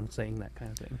with someone saying that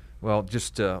kind of thing? Well,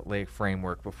 just to lay a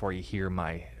framework before you hear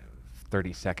my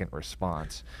 30-second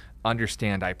response,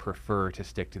 understand I prefer to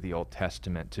stick to the Old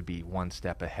Testament to be one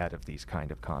step ahead of these kind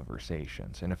of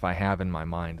conversations. And if I have in my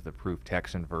mind the proof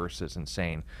texts and verses and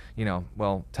saying,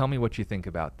 well, tell me what you think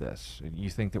about this.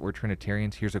 You think that we're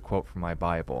Trinitarians? Here's a quote from my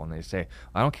Bible. And they say,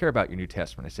 I don't care about your New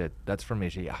Testament. I said, that's from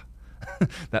Isaiah.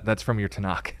 That's from your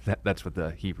Tanakh. That's what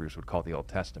the Hebrews would call the Old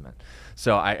Testament.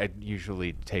 So I'd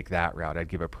usually take that route. I'd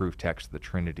give a proof text of the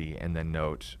Trinity and then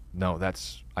note, no,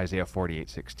 that's Isaiah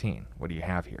 48:16. What do you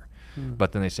have here?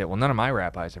 But then they say, well, none of my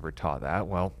rabbis ever taught that.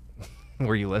 Well,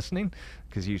 were you listening?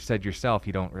 Because you said yourself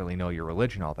you don't really know your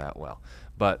religion all that well.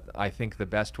 But I think the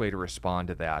best way to respond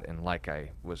to that, and like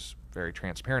I was very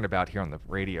transparent about here on the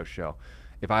radio show,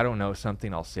 if I don't know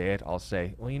something, I'll say it. I'll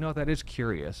say, well, that is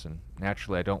curious, and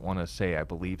naturally I don't want to say I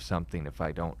believe something if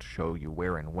I don't show you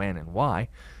where and when and why.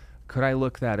 Could I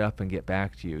look that up and get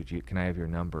back to you? Can I have your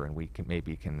number, and we can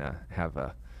maybe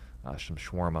have some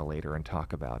shawarma later and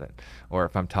talk about it? Or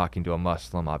if I'm talking to a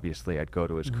Muslim, obviously I'd go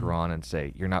to his Quran and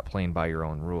say, you're not playing by your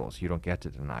own rules. You don't get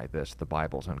to deny this. The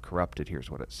Bible's uncorrupted.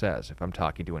 Here's what it says. If I'm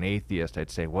talking to an atheist,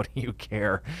 I'd say, what do you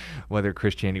care whether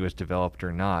Christianity was developed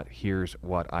or not? Here's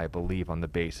what I believe on the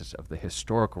basis of the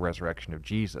historical resurrection of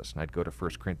Jesus. And I'd go to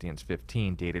 1 Corinthians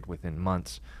 15, dated within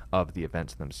months of the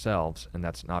events themselves, and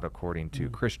that's not according to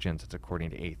Christians, it's according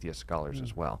to atheist scholars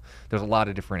as well. There's a lot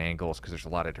of different angles because there's a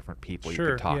lot of different people you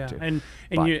could talk to. And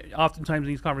you, oftentimes in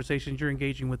these conversations, you're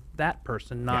engaging with that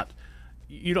person, not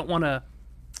you don't want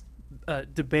to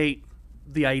debate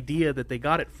the idea that they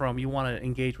got it from. You want to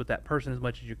engage with that person as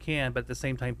much as you can, but at the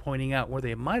same time pointing out where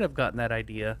they might have gotten that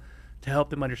idea to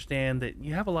help them understand that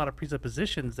you have a lot of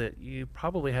presuppositions that you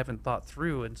probably haven't thought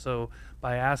through. And so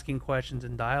by asking questions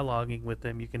and dialoguing with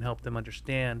them, you can help them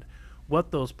understand what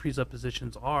those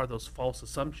presuppositions are, those false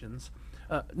assumptions.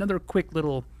 Another quick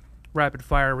little rapid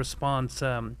fire response.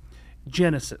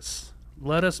 Genesis,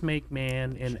 let us make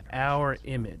man in our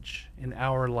image, in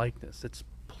our likeness. It's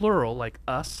plural, like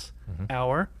us,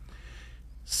 our.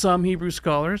 Some Hebrew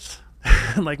scholars,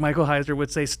 like Michael Heiser, would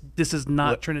say this is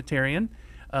not Trinitarian.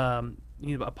 A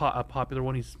popular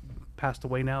one, he's passed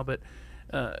away now, but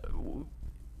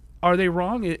are they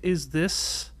wrong? Is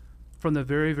this from the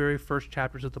very, very first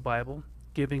chapters of the Bible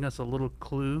giving us a little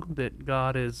clue that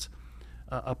God is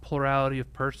a plurality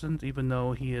of persons, even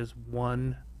though he is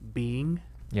one being?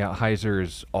 Yeah, Heiser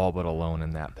is all but alone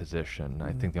in that position.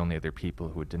 I think the only other people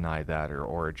who would deny that are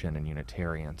Origen and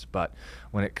Unitarians. But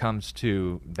when it comes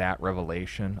to that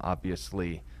revelation,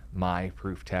 obviously my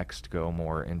proof text go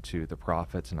more into the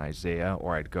prophets and Isaiah,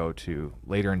 or I'd go to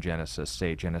later in Genesis,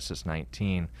 say Genesis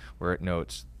 19, where it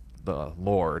notes the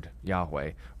Lord,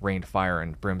 Yahweh, rained fire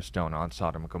and brimstone on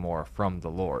Sodom and Gomorrah from the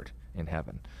Lord in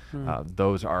heaven.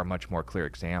 Those are much more clear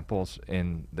examples.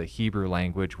 In the Hebrew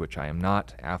language, which I am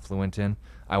not affluent in,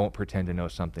 I won't pretend to know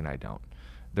something I don't.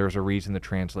 There's a reason the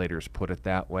translators put it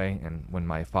that way, and when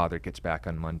my father gets back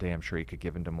on Monday, I'm sure he could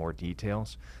give into more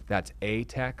details. That's a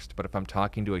text, but if I'm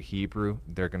talking to a Hebrew,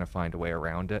 they're going to find a way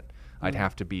around it. I'd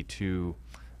have to be too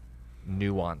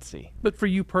nuancy. But for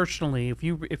you personally,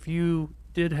 if you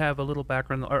did have a little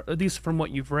background, or at least from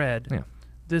what you've read,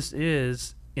 this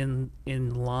is in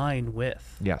line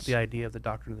with the idea of the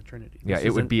doctrine of the Trinity. Yeah,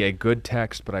 it would be a good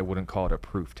text, but I wouldn't call it a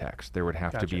proof text. There would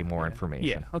have to be more information.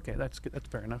 Yeah, okay, that's good. That's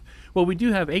fair enough. Well, we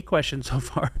do have 8 questions so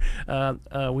far.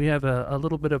 We have a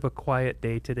little bit of a quiet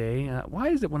day today. Why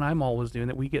is it when I'm always doing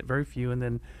it, we get very few, and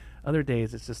then other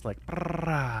days it's just like,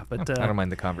 but I don't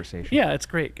mind the conversation. Yeah, it's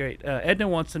great. Edna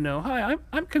wants to know, hi,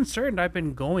 I'm concerned. I've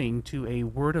been going to a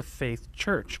Word of Faith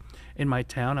church in my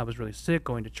town. I was really sick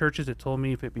going to churches. It told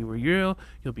me if it were you,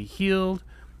 you'll be healed.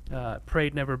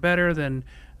 Prayed never better. Then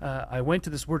I went to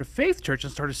this Word of Faith church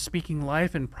and started speaking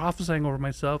life and prophesying over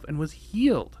myself and was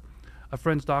healed. A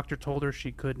friend's doctor told her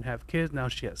she couldn't have kids. Now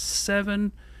she has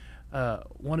 7.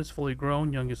 One is fully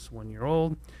grown, youngest 1 year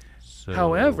old.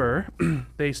 However,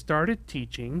 they started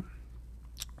teaching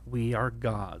we are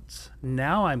gods.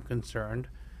 Now I'm concerned.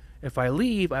 If I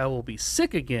leave, I will be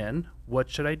sick again. What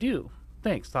should I do?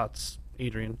 Thanks. Thoughts,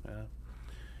 Adrian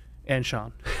and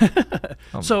Sean.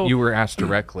 So you were asked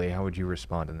directly. How would you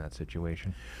respond in that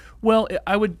situation? Well,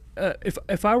 I would,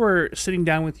 if I were sitting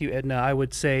down with you, Edna, I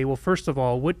would say, well, first of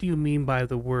all, what do you mean by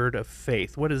the word of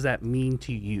faith? What does that mean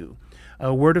to you?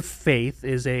 A word of faith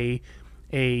is a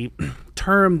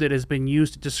term that has been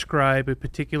used to describe a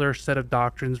particular set of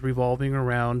doctrines revolving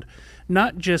around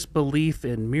not just belief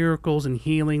in miracles and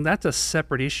healing. That's a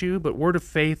separate issue, but word of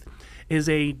faith is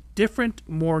a different,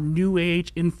 more New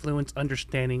Age influence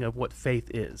understanding of what faith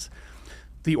is.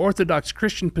 The Orthodox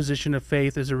Christian position of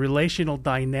faith is a relational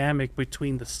dynamic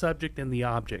between the subject and the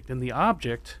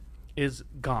object is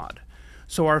God.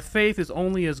 So our faith is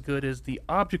only as good as the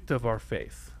object of our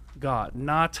faith, God,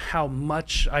 not how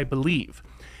much I believe.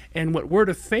 And what Word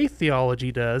of Faith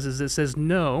theology does is it says,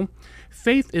 no,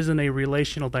 faith isn't a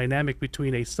relational dynamic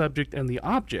between a subject and the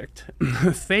object.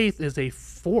 Faith is a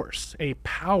force, a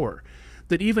power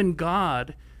that even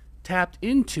God tapped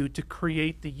into to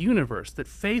create the universe, that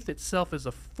faith itself is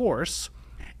a force,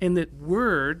 and that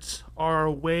words are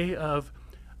a way of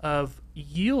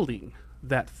yielding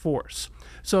that force.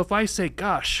 So if I say,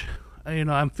 gosh,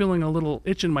 I'm feeling a little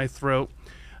itch in my throat,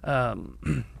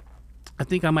 I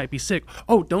think I might be sick.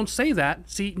 Oh, don't say that.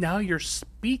 See, now you're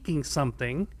speaking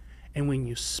something, and when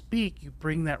you speak, you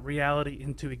bring that reality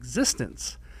into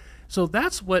existence. So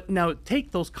that's what, now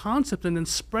take those concepts and then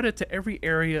spread it to every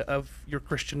area of your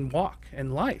Christian walk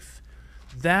and life.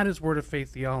 That is word of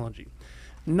faith theology,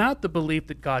 not the belief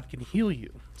that God can heal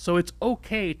you. So it's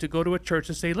okay to go to a church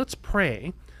and say, let's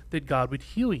pray that God would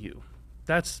heal you.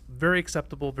 That's very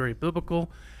acceptable, very biblical.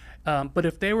 But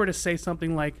if they were to say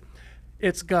something like,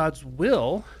 it's God's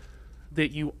will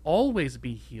that you always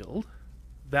be healed,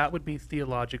 that would be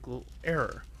theological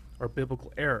error or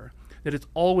biblical error, that it's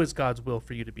always God's will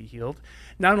for you to be healed.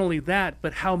 Not only that,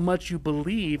 but how much you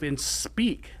believe and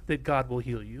speak that God will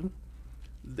heal you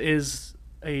is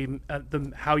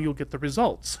how you'll get the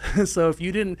results. So if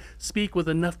you didn't speak with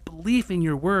enough belief in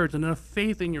your words, enough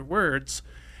faith in your words,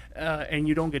 and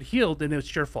you don't get healed, then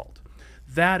it's your fault.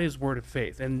 That is word of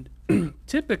faith. And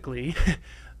typically,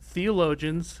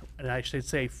 theologians, and I should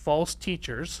say false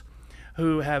teachers,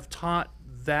 who have taught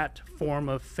that form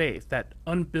of faith, that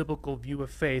unbiblical view of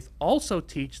faith, also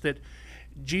teach that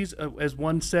Jesus, as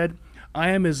one said, I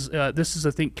am as, this is,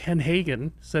 I think, Ken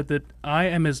Hagin said that I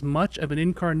am as much of an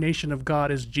incarnation of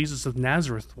God as Jesus of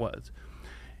Nazareth was.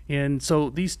 And so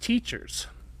these teachers,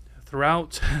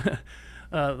 throughout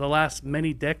the last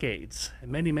many decades,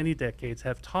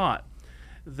 have taught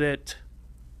that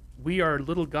we are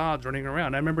little gods running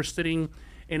around. I remember sitting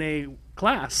in a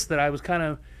class that I was kind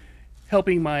of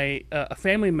helping my a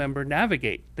family member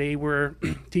navigate. They were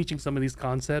teaching some of these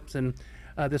concepts, and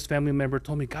this family member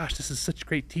told me, gosh, this is such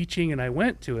great teaching, and I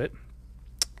went to it,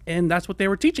 and that's what they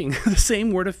were teaching, the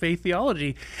same word of faith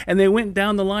theology. And they went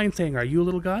down the line saying, are you a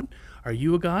little god? Are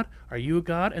you a god? Are you a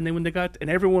god? And then when they got, and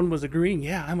everyone was agreeing,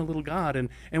 yeah, I'm a little god. And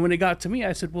when they got to me,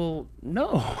 I said, well,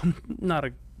 no, I'm not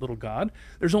a little god.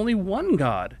 There's only one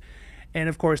God. And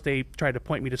of course, they tried to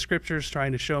point me to scriptures,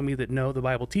 trying to show me that no, the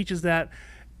Bible teaches that.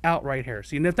 Outright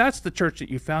heresy. And if that's the church that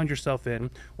you found yourself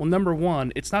in, well, number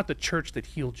one, it's not the church that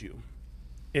healed you.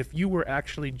 If you were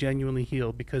actually genuinely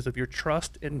healed because of your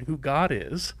trust in who God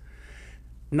is,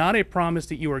 not a promise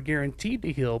that you are guaranteed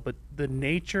to heal, but the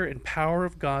nature and power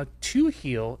of God to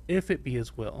heal, if it be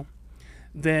his will,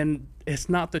 then it's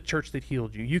not the church that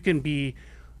healed you. You can be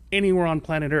anywhere on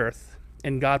planet Earth,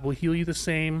 and God will heal you the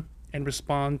same and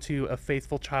respond to a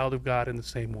faithful child of God in the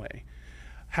same way.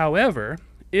 However,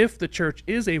 if the church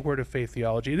is a word of faith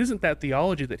theology, it isn't that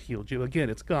theology that healed you. Again,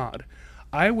 it's God.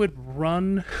 I would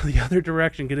run the other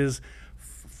direction. It is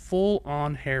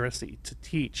full-on heresy to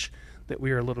teach that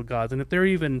we are little gods. And if they're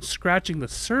even scratching the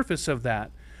surface of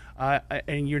that,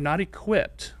 and you're not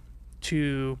equipped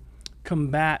to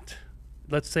combat,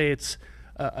 let's say it's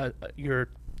your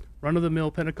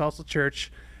run-of-the-mill Pentecostal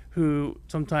church who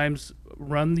sometimes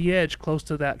run the edge close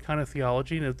to that kind of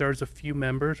theology, and if there's a few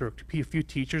members or a few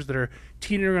teachers that are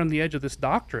teetering on the edge of this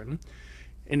doctrine,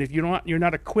 and if you're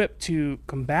not equipped to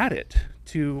combat it,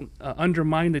 to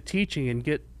undermine the teaching and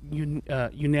get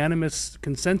unanimous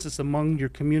consensus among your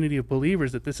community of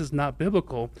believers that this is not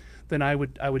biblical, then I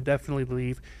would definitely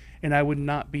leave, and I would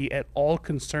not be at all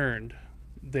concerned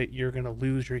that you're going to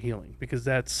lose your healing, because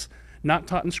that's not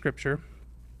taught in Scripture.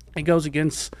 It goes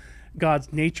against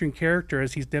God's nature and character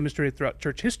as he's demonstrated throughout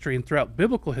church history and throughout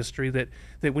biblical history, that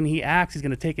when he acts, he's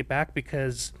going to take it back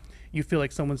because you feel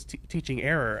like someone's teaching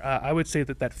error. I would say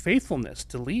that faithfulness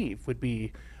to leave would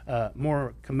be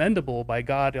more commendable by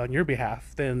God on your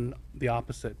behalf than the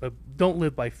opposite. But don't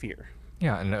live by fear.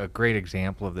 Yeah, and a great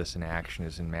example of this in action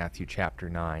is in Matthew chapter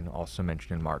 9, also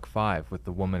mentioned in Mark 5, with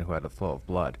the woman who had a flow of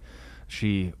blood.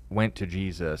 She went to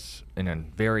Jesus in a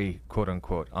very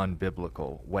quote-unquote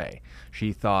unbiblical way.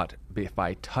 She thought, if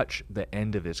I touch the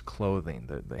end of his clothing,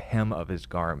 the hem of his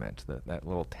garment, that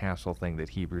little tassel thing that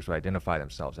Hebrews would identify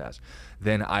themselves as,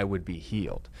 then I would be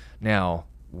healed. Now,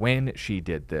 when she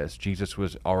did this, Jesus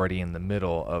was already in the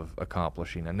middle of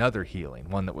accomplishing another healing,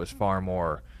 one that was far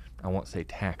more, I won't say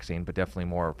taxing, but definitely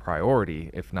more a priority,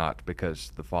 if not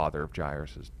because the father of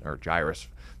Jairus,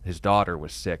 his daughter,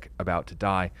 was sick, about to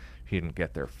die. He didn't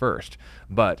get there first.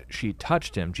 But she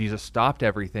touched him. Jesus stopped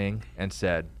everything and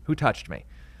said, "Who touched me?"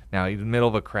 Now, in the middle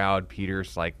of a crowd,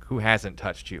 Peter's like, "Who hasn't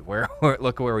touched you?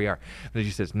 Look where we are." But he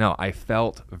says, "No, I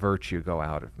felt virtue go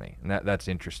out of me." And that's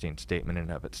an interesting statement in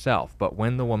and of itself. But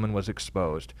when the woman was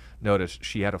exposed, notice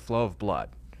she had a flow of blood.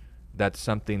 That's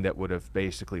something that would have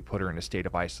basically put her in a state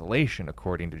of isolation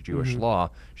according to Jewish law.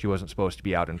 She wasn't supposed to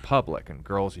be out in public, and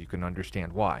girls, you can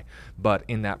understand why. But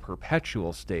in that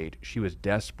perpetual state, she was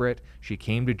desperate. She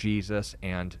came to Jesus,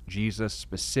 and Jesus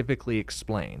specifically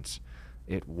explains,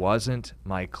 it wasn't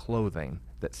my clothing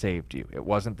that saved you. It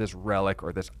wasn't this relic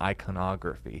or this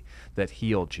iconography that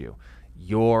healed you.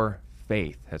 Your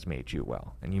faith has made you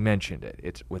well. And you mentioned it.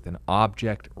 It's with an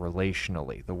object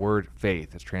relationally. The word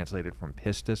faith is translated from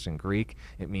pistis in Greek.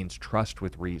 It means trust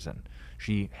with reason.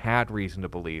 She had reason to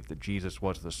believe that Jesus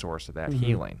was the source of that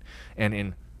healing. And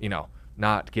in,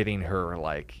 not getting her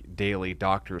like daily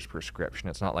doctor's prescription.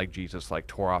 It's not like Jesus like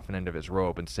tore off an end of his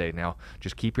robe and say, now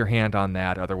just keep your hand on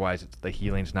that, otherwise the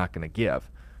healing's not going to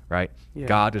give, right? Yeah.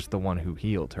 God is the one who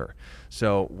healed her.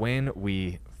 So when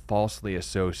we falsely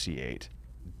associate,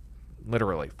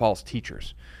 literally false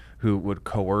teachers who would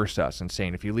coerce us and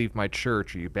saying, if you leave my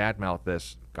church or you badmouth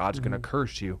this, God's going to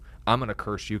curse you. I'm going to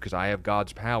curse you because I have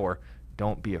God's power.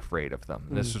 Don't be afraid of them.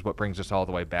 This is what brings us all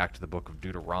the way back to the book of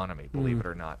Deuteronomy, believe it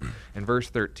or not. In verse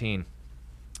 13,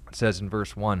 it says in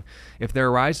verse 1, if there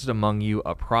arises among you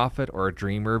a prophet or a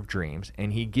dreamer of dreams,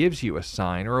 and he gives you a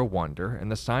sign or a wonder,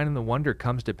 and the sign and the wonder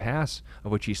comes to pass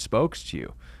of which he spoke to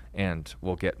you, and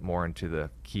we'll get more into the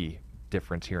key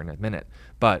difference here in a minute,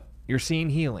 but you're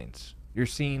seeing healings. You're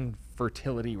seeing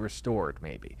fertility restored,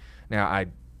 maybe. Now,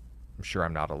 I'm sure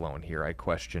I'm not alone here. I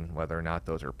question whether or not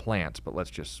those are plants, but let's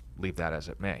just leave that as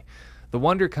it may. The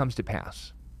wonder comes to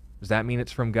pass. Does that mean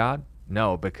it's from God?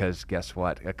 No, because guess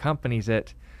what accompanies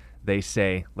it? They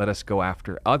say, let us go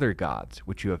after other gods,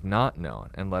 which you have not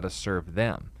known, and let us serve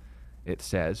them. It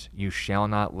says, you shall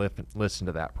not listen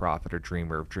to that prophet or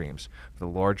dreamer of dreams. For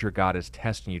the Lord your God is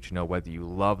testing you to know whether you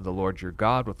love the Lord your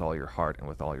God with all your heart and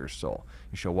with all your soul.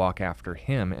 You shall walk after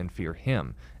him and fear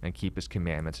him and keep his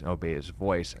commandments and obey his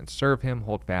voice and serve him,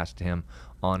 hold fast to him.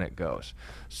 On it goes.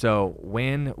 So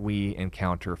when we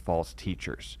encounter false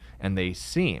teachers and they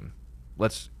seem,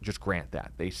 let's just grant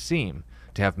that, they seem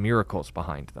to have miracles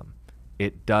behind them,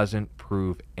 it doesn't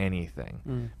prove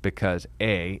anything because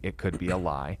A, it could be a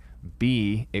lie,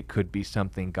 B, it could be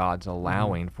something God's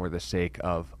allowing for the sake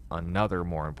of another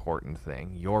more important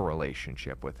thing, your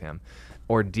relationship with him,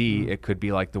 or D, it could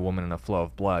be like the woman in a flow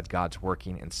of blood, God's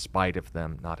working in spite of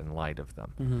them, not in light of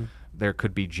them. There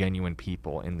could be genuine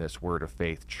people in this Word of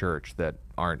Faith church that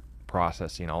aren't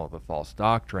processing all of the false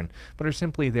doctrine, but are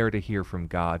simply there to hear from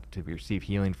God, to receive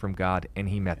healing from God, and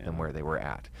he met them where they were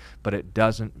at. But it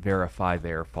doesn't verify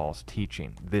their false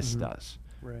teaching. This does.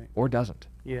 Right. Or doesn't.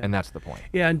 Yeah. And that's the point.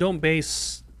 Yeah, and don't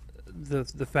base the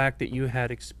fact that you had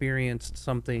experienced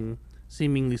something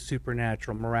seemingly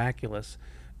supernatural, miraculous,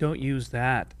 don't use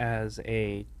that as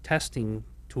a testing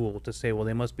tool to say, well,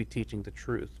 they must be teaching the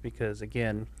truth, because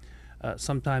again,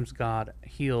 sometimes God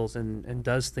heals and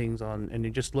does things and you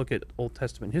just look at Old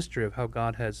Testament history of how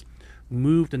God has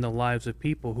moved in the lives of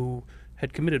people who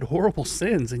had committed horrible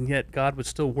sins, and yet God was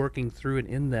still working through and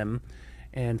in them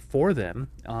and for them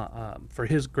for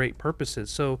his great purposes.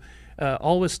 So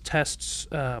always tests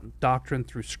doctrine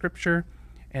through Scripture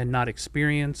and not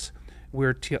experience.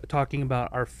 We're talking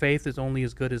about our faith is only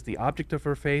as good as the object of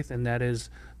our faith, and that is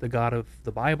the God of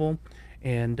the Bible.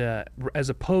 And as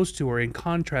opposed to, or in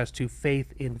contrast to,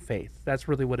 faith in faith. That's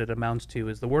really what it amounts to,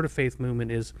 is the Word of Faith movement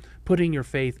is putting your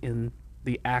faith in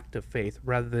the act of faith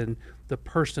rather than the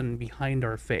person behind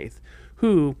our faith,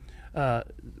 who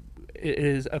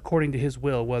is according to his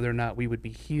will whether or not we would be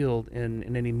healed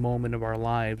in any moment of our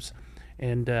lives.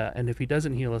 And if he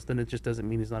doesn't heal us, then it just doesn't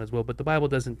mean he's not his will. But the Bible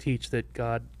doesn't teach that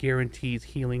God guarantees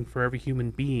healing for every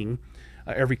human being,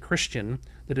 every Christian,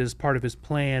 that is part of his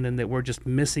plan, and that we're just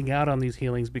missing out on these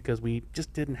healings because we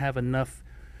just didn't have enough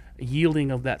yielding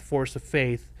of that force of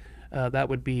faith. That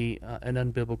would be an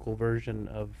unbiblical version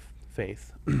of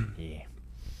faith. Yeah.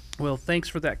 Well, thanks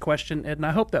for that question, Ed, and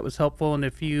I hope that was helpful. And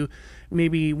if you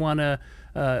maybe want to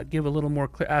give a little more,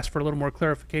 ask for a little more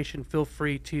clarification, feel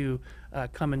free to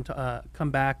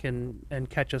come back and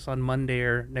catch us on Monday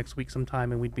or next week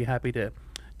sometime, and we'd be happy to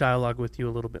dialogue with you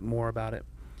a little bit more about it.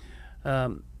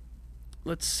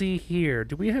 Let's see here.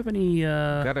 Do we have any...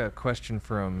 Got a question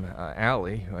from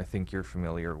Allie, who I think you're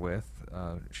familiar with.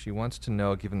 She wants to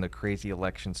know, given the crazy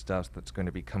election stuff that's going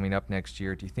to be coming up next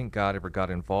year, do you think God ever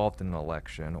got involved in an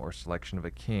election or selection of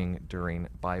a king during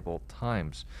Bible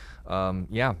times?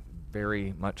 Yeah,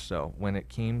 very much so. When it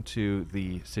came to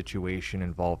the situation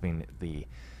involving the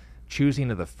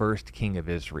choosing of the first king of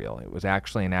Israel. It was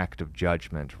actually an act of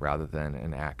judgment rather than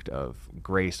an act of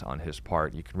grace on his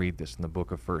part. You can read this in the book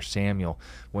of 1 Samuel.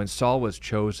 When Saul was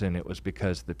chosen, it was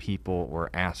because the people were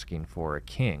asking for a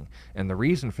king. And the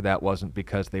reason for that wasn't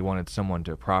because they wanted someone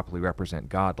to properly represent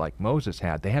God like Moses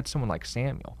had. They had someone like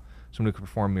Samuel, someone who could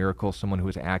perform miracles, someone who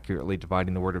was accurately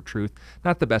dividing the word of truth.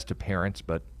 Not the best of parents,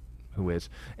 but who is.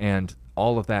 And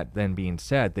all of that then being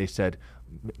said, they said,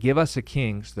 give us a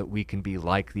king so that we can be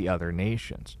like the other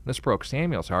nations. This broke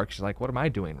Samuel's heart. He's like, what am I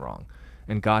doing wrong?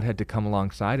 And God had to come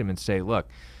alongside him and say, look,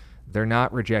 they're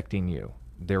not rejecting you.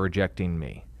 They're rejecting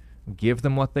me. Give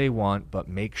them what they want, but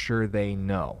make sure they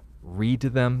know. Read to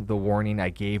them the warning I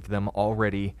gave them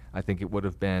already. I think it would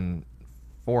have been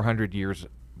 400 years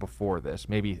before this,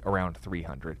 maybe around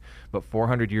 300, but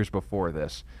 400 years before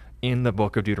this, in the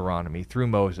book of Deuteronomy through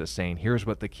Moses, saying, here's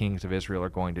what the kings of Israel are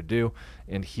going to do,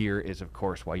 and here is, of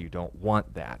course, why you don't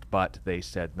want that. But they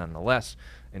said, nonetheless,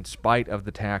 in spite of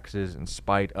the taxes, in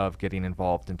spite of getting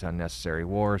involved into unnecessary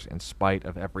wars, in spite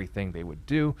of everything they would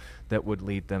do that would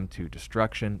lead them to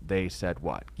destruction, they said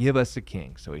what? Give us a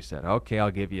king. So he said, okay,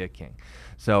 I'll give you a king.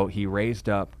 So he raised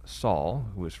up Saul,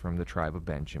 who was from the tribe of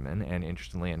Benjamin, and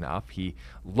interestingly enough, he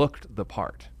looked the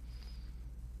part.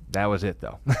 That was it,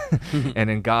 though. And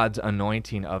in God's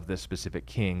anointing of this specific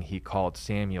king, he called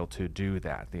Samuel to do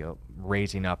that, the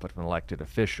raising up of an elected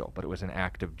official. But it was an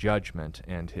act of judgment,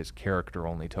 and his character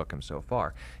only took him so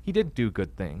far. He did do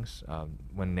good things.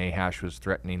 When Nahash was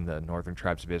threatening the northern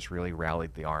tribes of Israel, he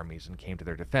rallied the armies and came to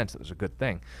their defense. It was a good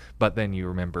thing. But then you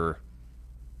remember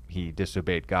he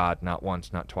disobeyed God not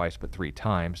once, not twice, but 3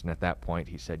 times. And at that point,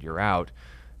 he said, you're out.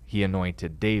 He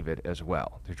anointed David as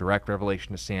well. Through direct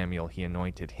revelation to Samuel, he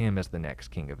anointed him as the next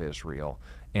king of Israel.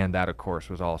 And that, of course,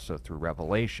 was also through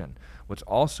revelation. What's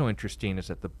also interesting is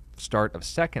at the start of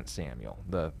 2 Samuel,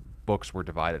 the books were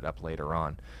divided up later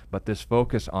on, but this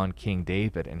focus on King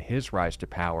David and his rise to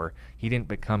power, he didn't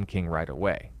become king right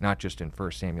away, not just in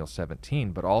 1 Samuel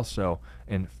 17, but also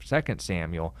in 2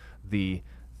 Samuel, the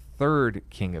 3rd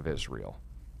king of Israel,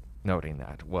 noting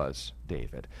that, was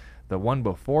David. The one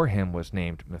before him was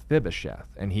named Mephibosheth,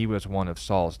 and he was one of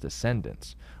Saul's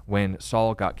descendants. When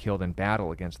Saul got killed in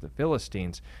battle against the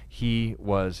Philistines, he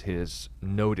was his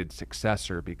noted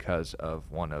successor because of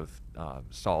one of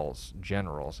Saul's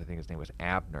generals. I think his name was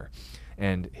Abner.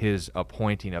 And his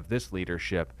appointing of this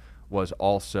leadership was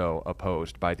also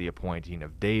opposed by the appointing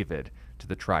of David to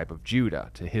the tribe of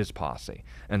Judah, to his posse.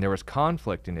 And there was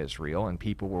conflict in Israel, and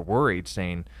people were worried,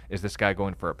 saying, is this guy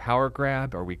going for a power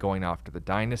grab? Are we going after the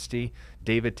dynasty?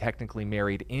 David technically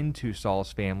married into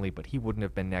Saul's family, but he wouldn't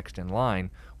have been next in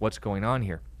line. What's going on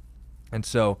here? And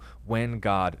so when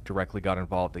God directly got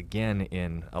involved again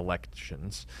in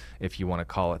elections, if you want to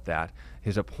call it that,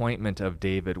 his appointment of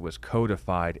David was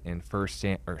codified in 2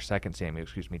 Samuel,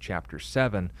 chapter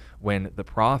 7, when the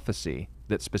prophecy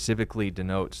that specifically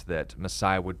denotes that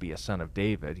Messiah would be a son of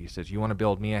David, he says, you want to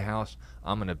build me a house?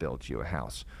 I'm going to build you a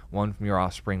house. One from your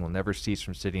offspring will never cease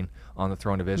from sitting on the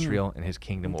throne of Israel, and his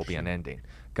kingdom will be unending.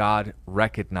 God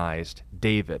recognized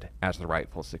David as the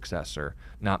rightful successor,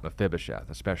 not Mephibosheth,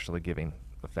 especially given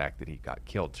the fact that he got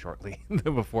killed shortly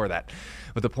before that.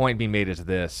 But the point being made is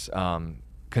this,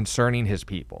 concerning his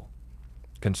people,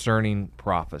 concerning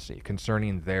prophecy,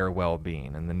 concerning their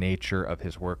well-being and the nature of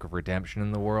his work of redemption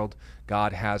in the world,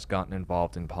 God has gotten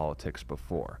involved in politics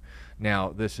before. Now,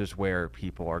 this is where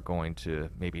people are going to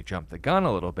maybe jump the gun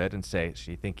a little bit and say,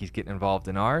 so you think he's getting involved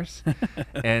in ours?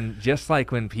 And just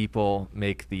like when people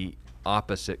make the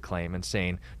opposite claim and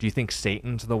saying, do you think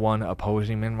Satan's the one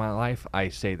opposing him in my life? I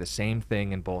say the same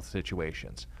thing in both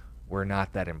situations. We're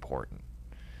not that important.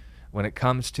 When it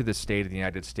comes to the state of the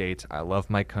United States, I love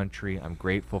my country. I'm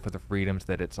grateful for the freedoms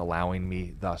that it's allowing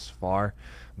me thus far.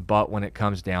 But when it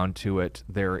comes down to it,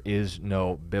 there is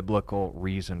no biblical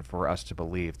reason for us to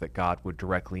believe that God would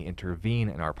directly intervene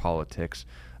in our politics.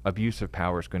 Abuse of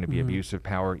power is going to be abuse of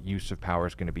power. Use of power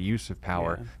is going to be use of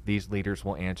power. Yeah. These leaders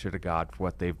will answer to God for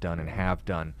what they've done and have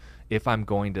done. If I'm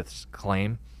going to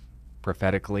claim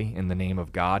prophetically in the name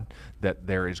of God that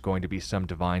there is going to be some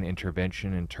divine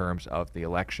intervention in terms of the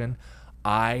election,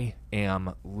 I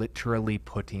am literally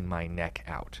putting my neck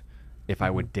out if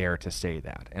I would dare to say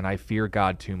that. And I fear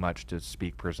God too much to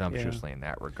speak presumptuously in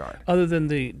that regard. Other than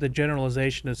the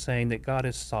generalization of saying that God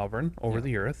is sovereign over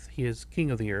the earth, he is king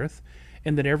of the earth,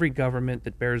 and that every government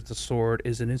that bears the sword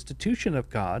is an institution of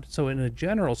God. So in a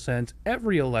general sense,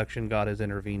 every election God has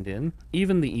intervened in,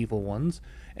 even the evil ones,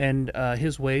 and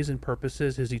his ways and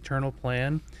purposes, his eternal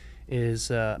plan, is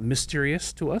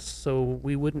mysterious to us, so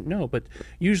we wouldn't know. But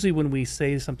usually when we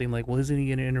say something like, well, isn't he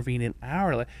going to intervene in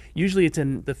our life? Usually it's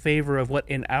in the favor of what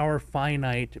in our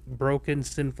finite, broken,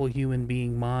 sinful human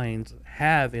being minds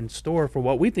have in store for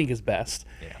what we think is best.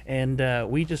 Yeah. And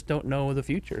we just don't know the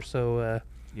future. So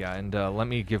yeah, and let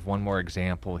me give one more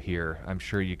example here. I'm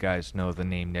sure you guys know the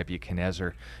name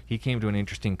Nebuchadnezzar. He came to an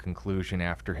interesting conclusion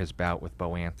after his bout with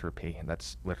boanthropy, and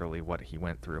that's literally what he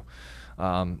went through.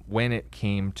 When it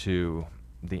came to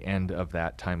the end of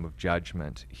that time of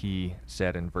judgment, he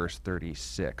said in verse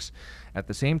 36, "At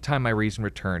the same time my reason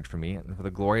returned from me, and for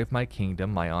the glory of my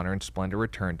kingdom my honor and splendor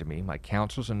returned to me. My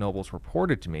councils and nobles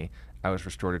reported to me. I was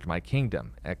restored to my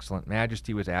kingdom. Excellent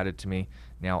majesty was added to me.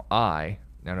 Now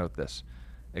note this,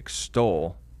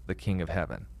 extol the King of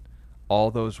heaven.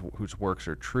 All those whose works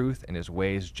are truth and his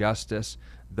ways justice,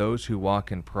 those who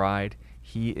walk in pride,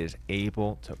 he is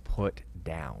able to put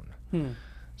down."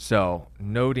 So,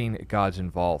 noting God's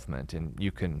involvement, and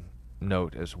you can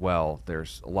note as well,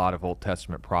 there's a lot of Old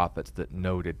Testament prophets that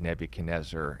noted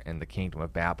Nebuchadnezzar and the kingdom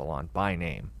of Babylon by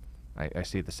name. I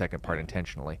see the second part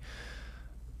intentionally,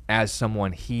 as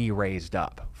someone he raised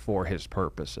up for his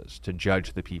purposes to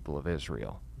judge the people of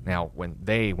Israel. Now, when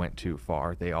they went too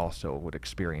far, they also would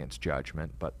experience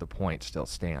judgment, but the point still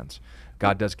stands.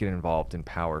 God does get involved in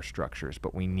power structures,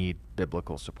 but we need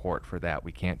biblical support for that.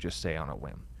 We can't just say on a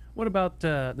whim. what about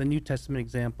the New Testament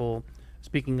example,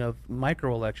 speaking of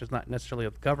micro-elections, not necessarily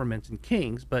of governments and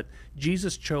kings, but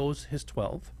Jesus chose his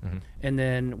 12, and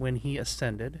then when he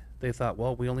ascended, they thought,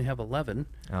 well, we only have 11,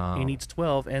 he needs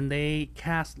 12, and they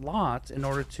cast lots in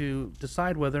order to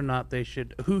decide whether or not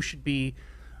who should be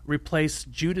replace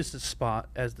Judas's spot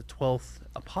as the 12th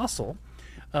apostle.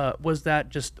 Was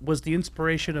the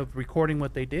inspiration of recording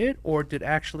what they did, or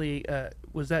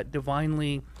was that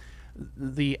divinely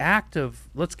the act of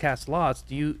let's cast lots?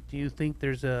 Do you think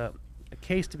there's a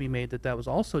case to be made that was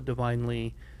also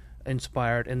divinely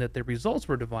inspired, and that the results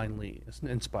were divinely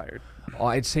inspired? Well,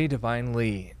 I'd say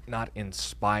divinely not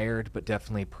inspired, but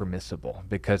definitely permissible,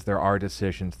 because there are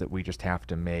decisions that we just have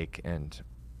to make, and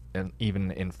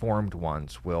even informed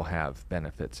ones will have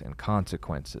benefits and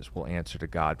consequences. We'll answer to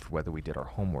God for whether we did our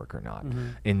homework or not.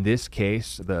 In this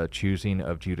case, the choosing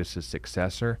of Judas's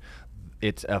successor,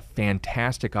 it's a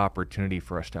fantastic opportunity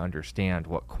for us to understand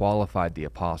what qualified the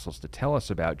apostles to tell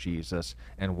us about Jesus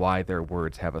and why their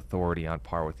words have authority on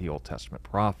par with the Old Testament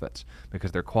prophets,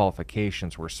 because their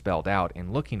qualifications were spelled out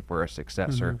in looking for a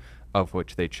successor, of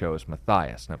which they chose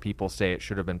Matthias. Now, people say it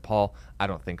should have been Paul. I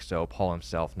don't think so. Paul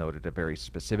himself noted a very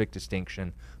specific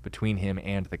distinction between him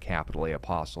and the capital A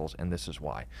apostles, and this is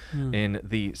why. In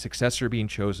the successor being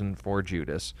chosen for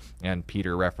Judas, and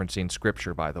Peter referencing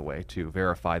Scripture, by the way, to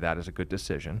verify that as a good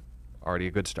decision, already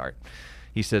a good start.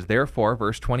 He says, therefore,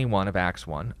 verse 21 of Acts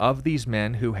 1, of these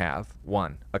men who have,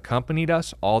 1, accompanied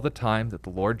us all the time that the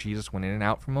Lord Jesus went in and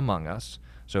out from among us.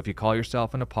 So if you call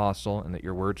yourself an apostle and that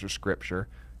your words are Scripture,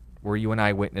 were you an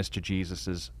eyewitness to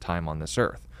Jesus' time on this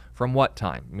earth? From what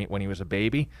time? When he was a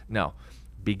baby? No.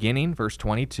 Beginning, verse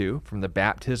 22, from the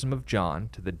baptism of John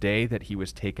to the day that he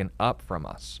was taken up from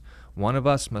us. One of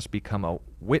us must become a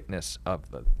witness of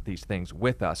these things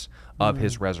with us of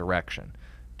his resurrection.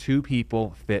 2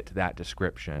 people fit that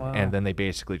description, and then they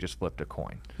basically just flipped a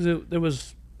coin. There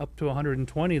was up to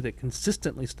 120 that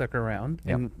consistently stuck around,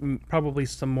 and probably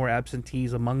some more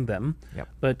absentees among them,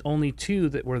 but only 2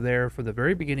 that were there from the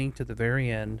very beginning to the very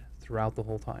end throughout the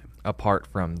whole time. Apart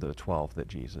from the 12 that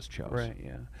Jesus chose. Right,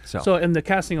 yeah. So and the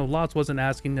casting of lots wasn't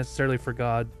asking necessarily for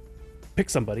God pick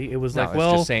somebody. It was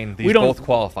just saying these both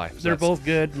qualify. They're both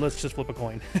good. Let's just flip a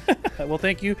coin. Well,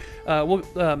 thank you.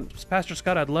 Pastor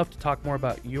Scott, I'd love to talk more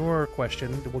about your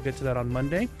question. We'll get to that on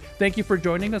Monday. Thank you for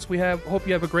joining us. Hope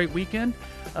you have a great weekend.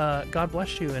 God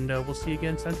bless you, and we'll see you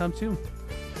again sometime soon.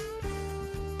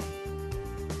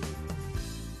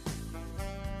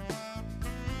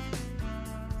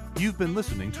 You've been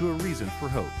listening to A Reason for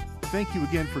Hope. Thank you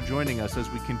again for joining us as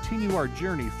we continue our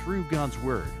journey through God's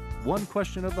Word, one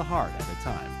question of the heart at a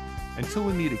time. Until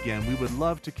we meet again, we would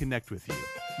love to connect with you.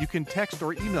 You can text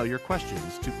or email your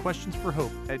questions to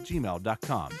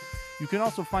questionsforhope@gmail.com. You can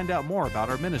also find out more about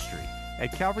our ministry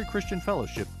at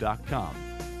calvarychristianfellowship.com.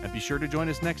 And be sure to join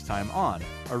us next time on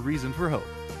A Reason for Hope.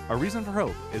 A Reason for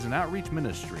Hope is an outreach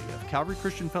ministry of Calvary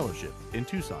Christian Fellowship in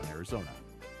Tucson, Arizona.